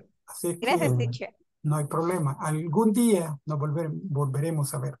rotando. Así que Gracias, teacher. no hay problema. Algún día nos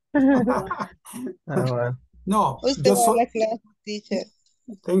volveremos a ver. Bueno. No, Usted yo va a la clase, teacher.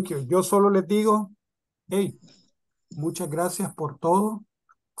 Thank you. Yo solo les digo, hey, muchas gracias por todo.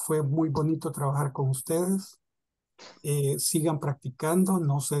 Fue muy bonito trabajar con ustedes. Sigan practicando,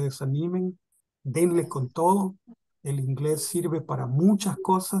 no se desanimen. Denle con todo. El inglés sirve para muchas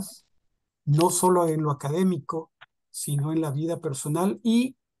cosas, no solo en lo académico, sino en la vida personal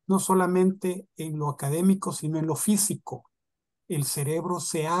y no solamente en lo académico, sino en lo físico. El cerebro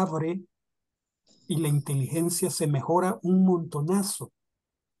se abre y la inteligencia se mejora un montonazo.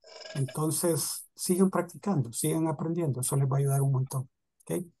 Entonces, sigan practicando, sigan aprendiendo, eso les va a ayudar un montón.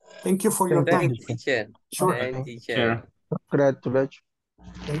 Okay. Thank you for your Thank time. you. Teacher. Sure. Thank teacher. Congratulations.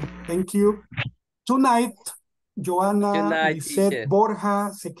 Okay. Thank you. Tonight, Good Joana night, Lisette teacher.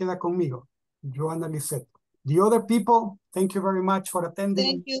 Borja se queda conmigo. Joana Lisette. The other people, thank you very much for attending.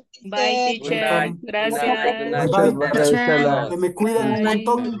 Thank you, Bye, teacher. Good night. teacher. Good night. Good night. Bye Teacher, Gracias. va a bye. revisarla. Se me cuidan un Bye.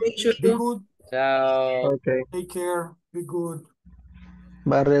 montón. Be good. Chao. Okay. Take care. Be good.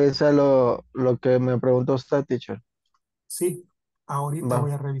 Va a revisar lo que me preguntó usted, teacher. Sí. Ahorita Va.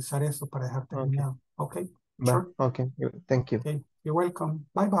 voy a revisar eso para dejar Okay. terminado. Okay. Va. Sure. Okay. Thank you. Okay. You're welcome.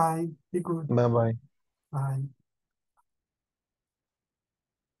 Bye bye. Be good. Bye bye. Bye.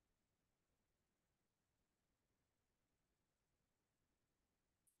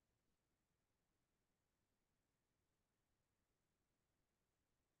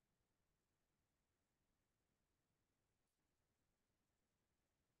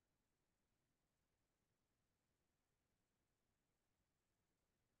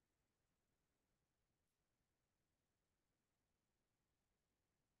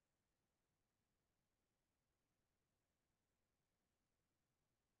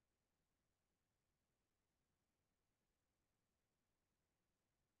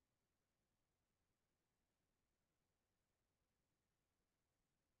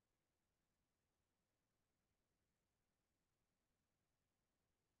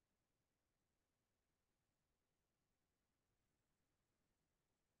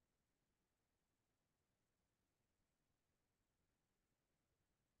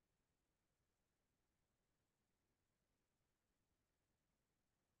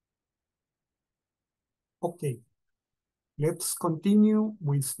 Okay. Let's continue.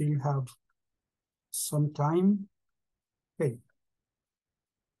 We still have some time. Okay.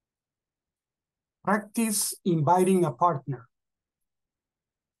 Practice inviting a partner.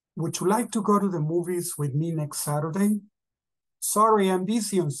 Would you like to go to the movies with me next Saturday? Sorry, I'm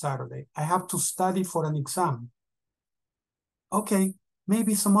busy on Saturday. I have to study for an exam. Okay,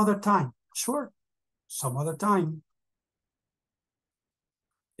 maybe some other time. Sure, some other time.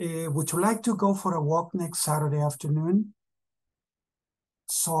 Would you like to go for a walk next Saturday afternoon?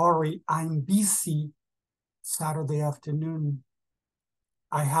 Sorry, I'm busy Saturday afternoon.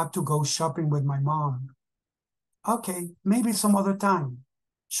 I have to go shopping with my mom. Okay, maybe some other time.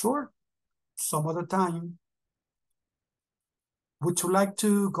 Sure, some other time. Would you like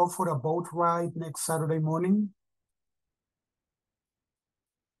to go for a boat ride next Saturday morning?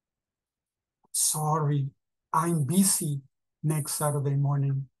 Sorry, I'm busy next Saturday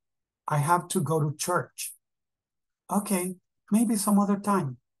morning. I have to go to church. Okay, maybe some other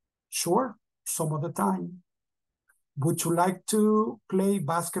time. Sure, some other time. Would you like to play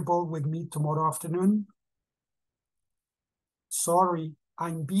basketball with me tomorrow afternoon? Sorry,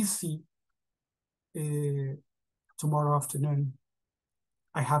 I'm busy tomorrow afternoon.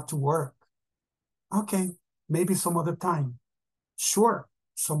 I have to work. Okay, maybe some other time. Sure,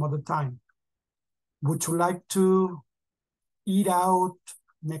 some other time. Would you like to eat out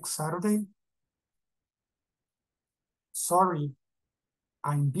next Saturday? Sorry,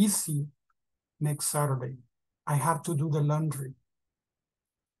 I'm busy next Saturday. I have to do the laundry.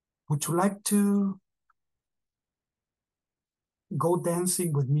 Would you like to go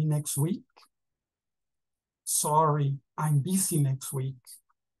dancing with me next week? Sorry, I'm busy next week.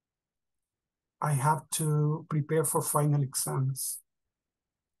 I have to prepare for final exams.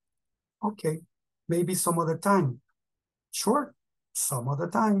 Okay, maybe some other time. Sure, some other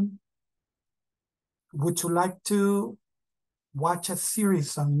time. Would you like to watch a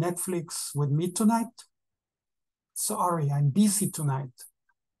series on Netflix with me tonight? Sorry, I'm busy tonight.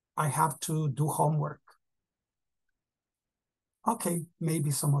 I have to do homework. Okay,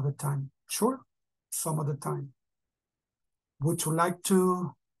 maybe some other time. Sure, some other time. Would you like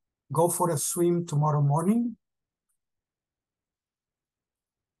to go for a swim tomorrow morning?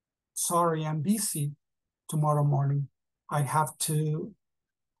 Sorry, I'm busy tomorrow morning. I have to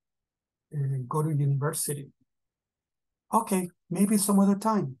go to university. Okay, maybe some other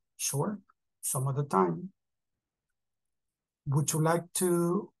time. Sure, some other time. Would you like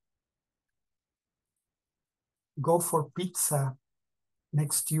to go for pizza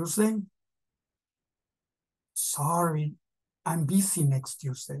next Tuesday? Sorry, I'm busy next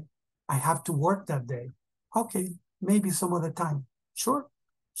Tuesday. I have to work that day. Okay, maybe some other time. Sure,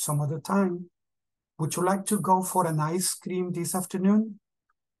 some other time. Would you like to go for an ice cream this afternoon?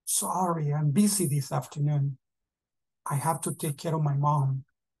 Sorry, I'm busy this afternoon. I have to take care of my mom.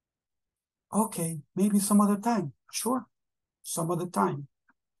 Okay, maybe some other time. Sure, some other time.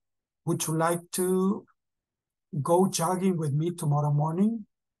 Would you like to go jogging with me tomorrow morning?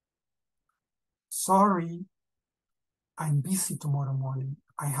 Sorry, I'm busy tomorrow morning.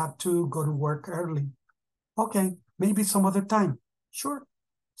 I have to go to work early. Okay, maybe some other time. Sure,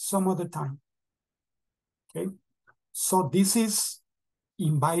 some other time. Okay, so this is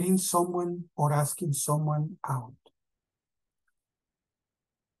inviting someone or asking someone out.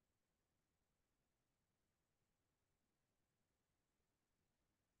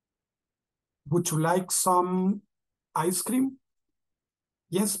 Would you like some ice cream?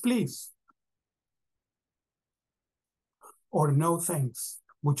 Yes, please. Or no, thanks.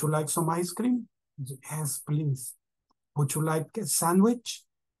 Would you like some ice cream? Yes, please. Would you like a sandwich?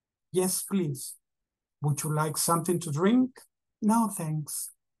 Yes, please. Would you like something to drink? No,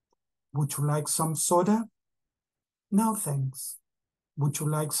 thanks. Would you like some soda? No, thanks. Would you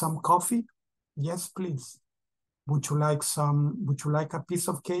like some coffee? Yes, please. Would you like a piece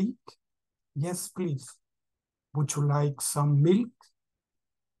of cake? Yes, please. Would you like some milk?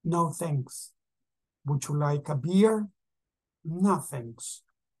 No, thanks. Would you like a beer? No, thanks.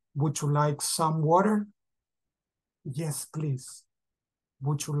 Would you like some water? Yes, please.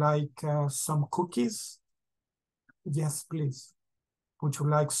 Would you like some cookies? Yes, please. Would you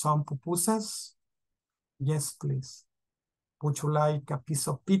like some pupusas? Yes, please. Would you like a piece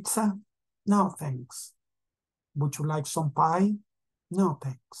of pizza? No, thanks. Would you like some pie? No,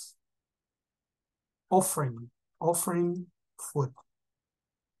 thanks. Offering food.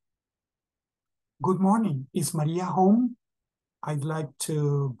 Good morning. Is Maria home? I'd like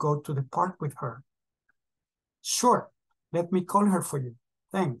to go to the park with her. Sure. Let me call her for you.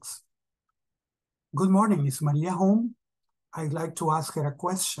 Thanks. Good morning. Is Maria home? I'd like to ask her a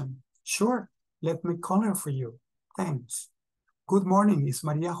question. Sure. Let me call her for you. Thanks. Good morning. Is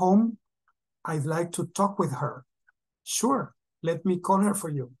Maria home? I'd like to talk with her. Sure. Let me call her for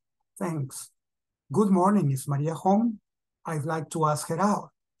you. Thanks. Good morning. Is Maria home? I'd like to ask her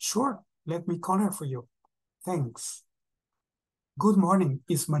out. Sure. Let me call her for you. Thanks. Good morning.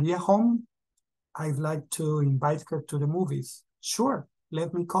 Is Maria home? I'd like to invite her to the movies. Sure.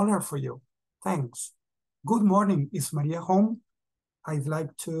 Let me call her for you. Thanks. Good morning. Is Maria home? I'd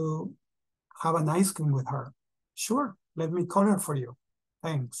like to have an ice cream with her. Sure. Let me call her for you.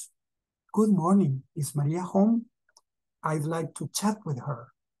 Thanks. Good morning. Is Maria home? I'd like to chat with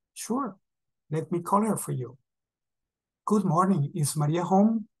her. Sure. Let me call her for you. Good morning. Is Maria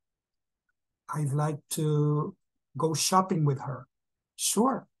home? I'd like to go shopping with her.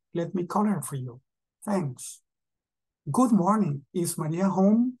 Sure. Let me call her for you. Thanks. Good morning. Is Maria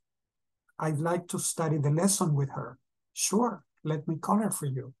home? I'd like to study the lesson with her. Sure. Let me call her for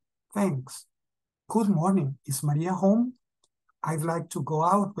you. Thanks. Good morning. Is Maria home? I'd like to go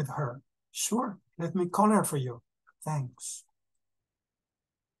out with her. Sure. Let me call her for you. Thanks.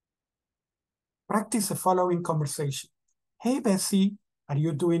 Practice the following conversation. Hey, Bessie, are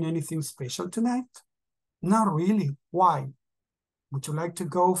you doing anything special tonight? Not really. Why? Would you like to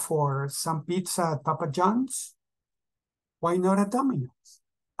go for some pizza at Papa John's? Why not at Domino's?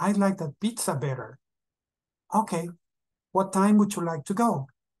 I like that pizza better. Okay. What time would you like to go?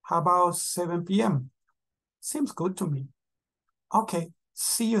 How about 7 p.m.? Seems good to me. Okay.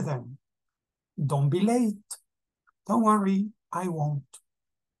 See you then. Don't be late. Don't worry, I won't.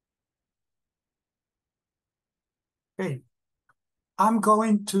 Okay. I'm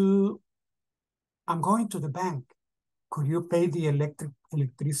going to the bank. Could you pay the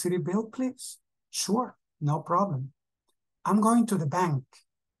electricity bill, please? Sure, no problem. I'm going to the bank.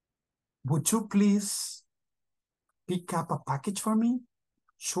 Would you please pick up a package for me?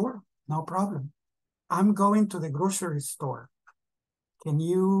 Sure, no problem. I'm going to the grocery store. Can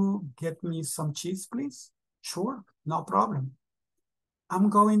you get me some cheese, please? Sure, no problem. I'm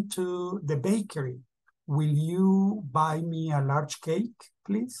going to the bakery. Will you buy me a large cake,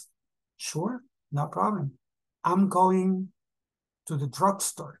 please? Sure, no problem. I'm going to the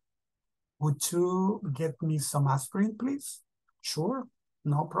drugstore. Would you get me some aspirin, please? Sure,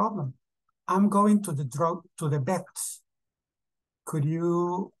 no problem. I'm going to the vets. Could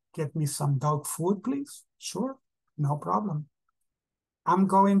you get me some dog food, please? Sure, no problem. I'm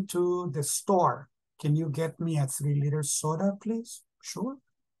going to the store. Can you get me a 3-liter soda, please? Sure,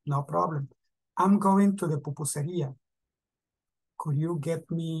 no problem. I'm going to the pupuseria. Could you get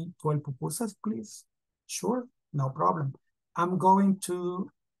me 12 pupusas, please? Sure, no problem. I'm going to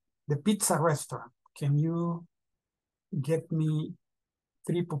the pizza restaurant. Can you get me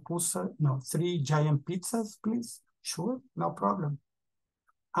 3 giant pizzas, please? Sure, no problem.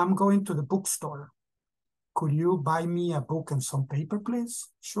 I'm going to the bookstore. Could you buy me a book and some paper, please?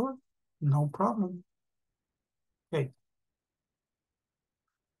 Sure, no problem. Okay.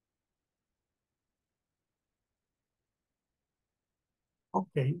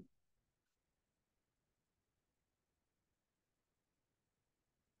 Okay.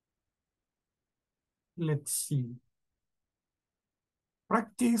 Let's see.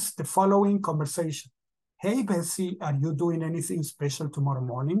 Practice the following conversation. Hey, Bessie, are you doing anything special tomorrow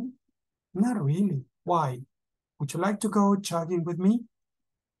morning? Not really. Why? Would you like to go jogging with me?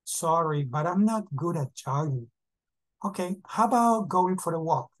 Sorry, but I'm not good at jogging. Okay, how about going for a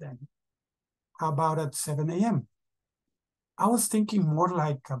walk then? How about at 7 a.m.? I was thinking more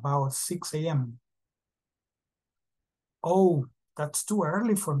like about 6 a.m. Oh, that's too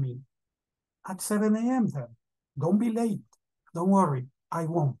early for me. At 7 a.m. then. Don't be late. Don't worry, I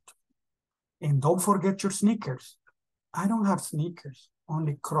won't. And don't forget your sneakers. I don't have sneakers,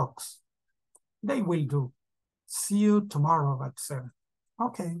 only Crocs. They will do. See you tomorrow at 7.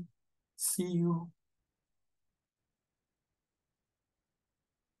 Okay, see you.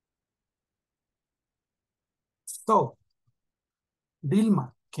 So,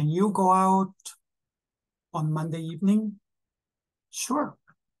 Vilma, can you go out on Monday evening? Sure.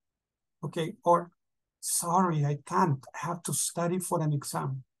 Okay, or sorry, I can't. I have to study for an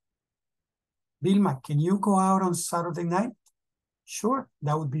exam. Vilma, can you go out on Saturday night? Sure,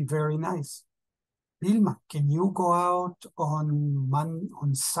 that would be very nice. Vilma, can you go out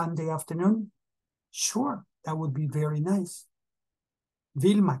on Sunday afternoon? Sure, that would be very nice.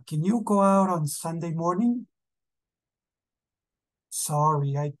 Vilma, can you go out on Sunday morning?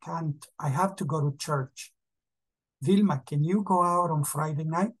 Sorry, I can't. I have to go to church. Vilma, can you go out on Friday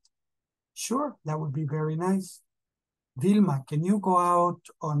night? Sure, that would be very nice. Vilma, can you go out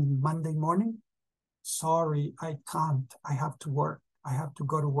on Monday morning? Sorry, I can't. I have to work. I have to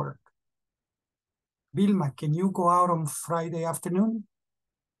go to work. Vilma, can you go out on Friday afternoon?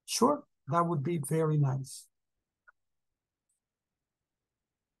 Sure, that would be very nice.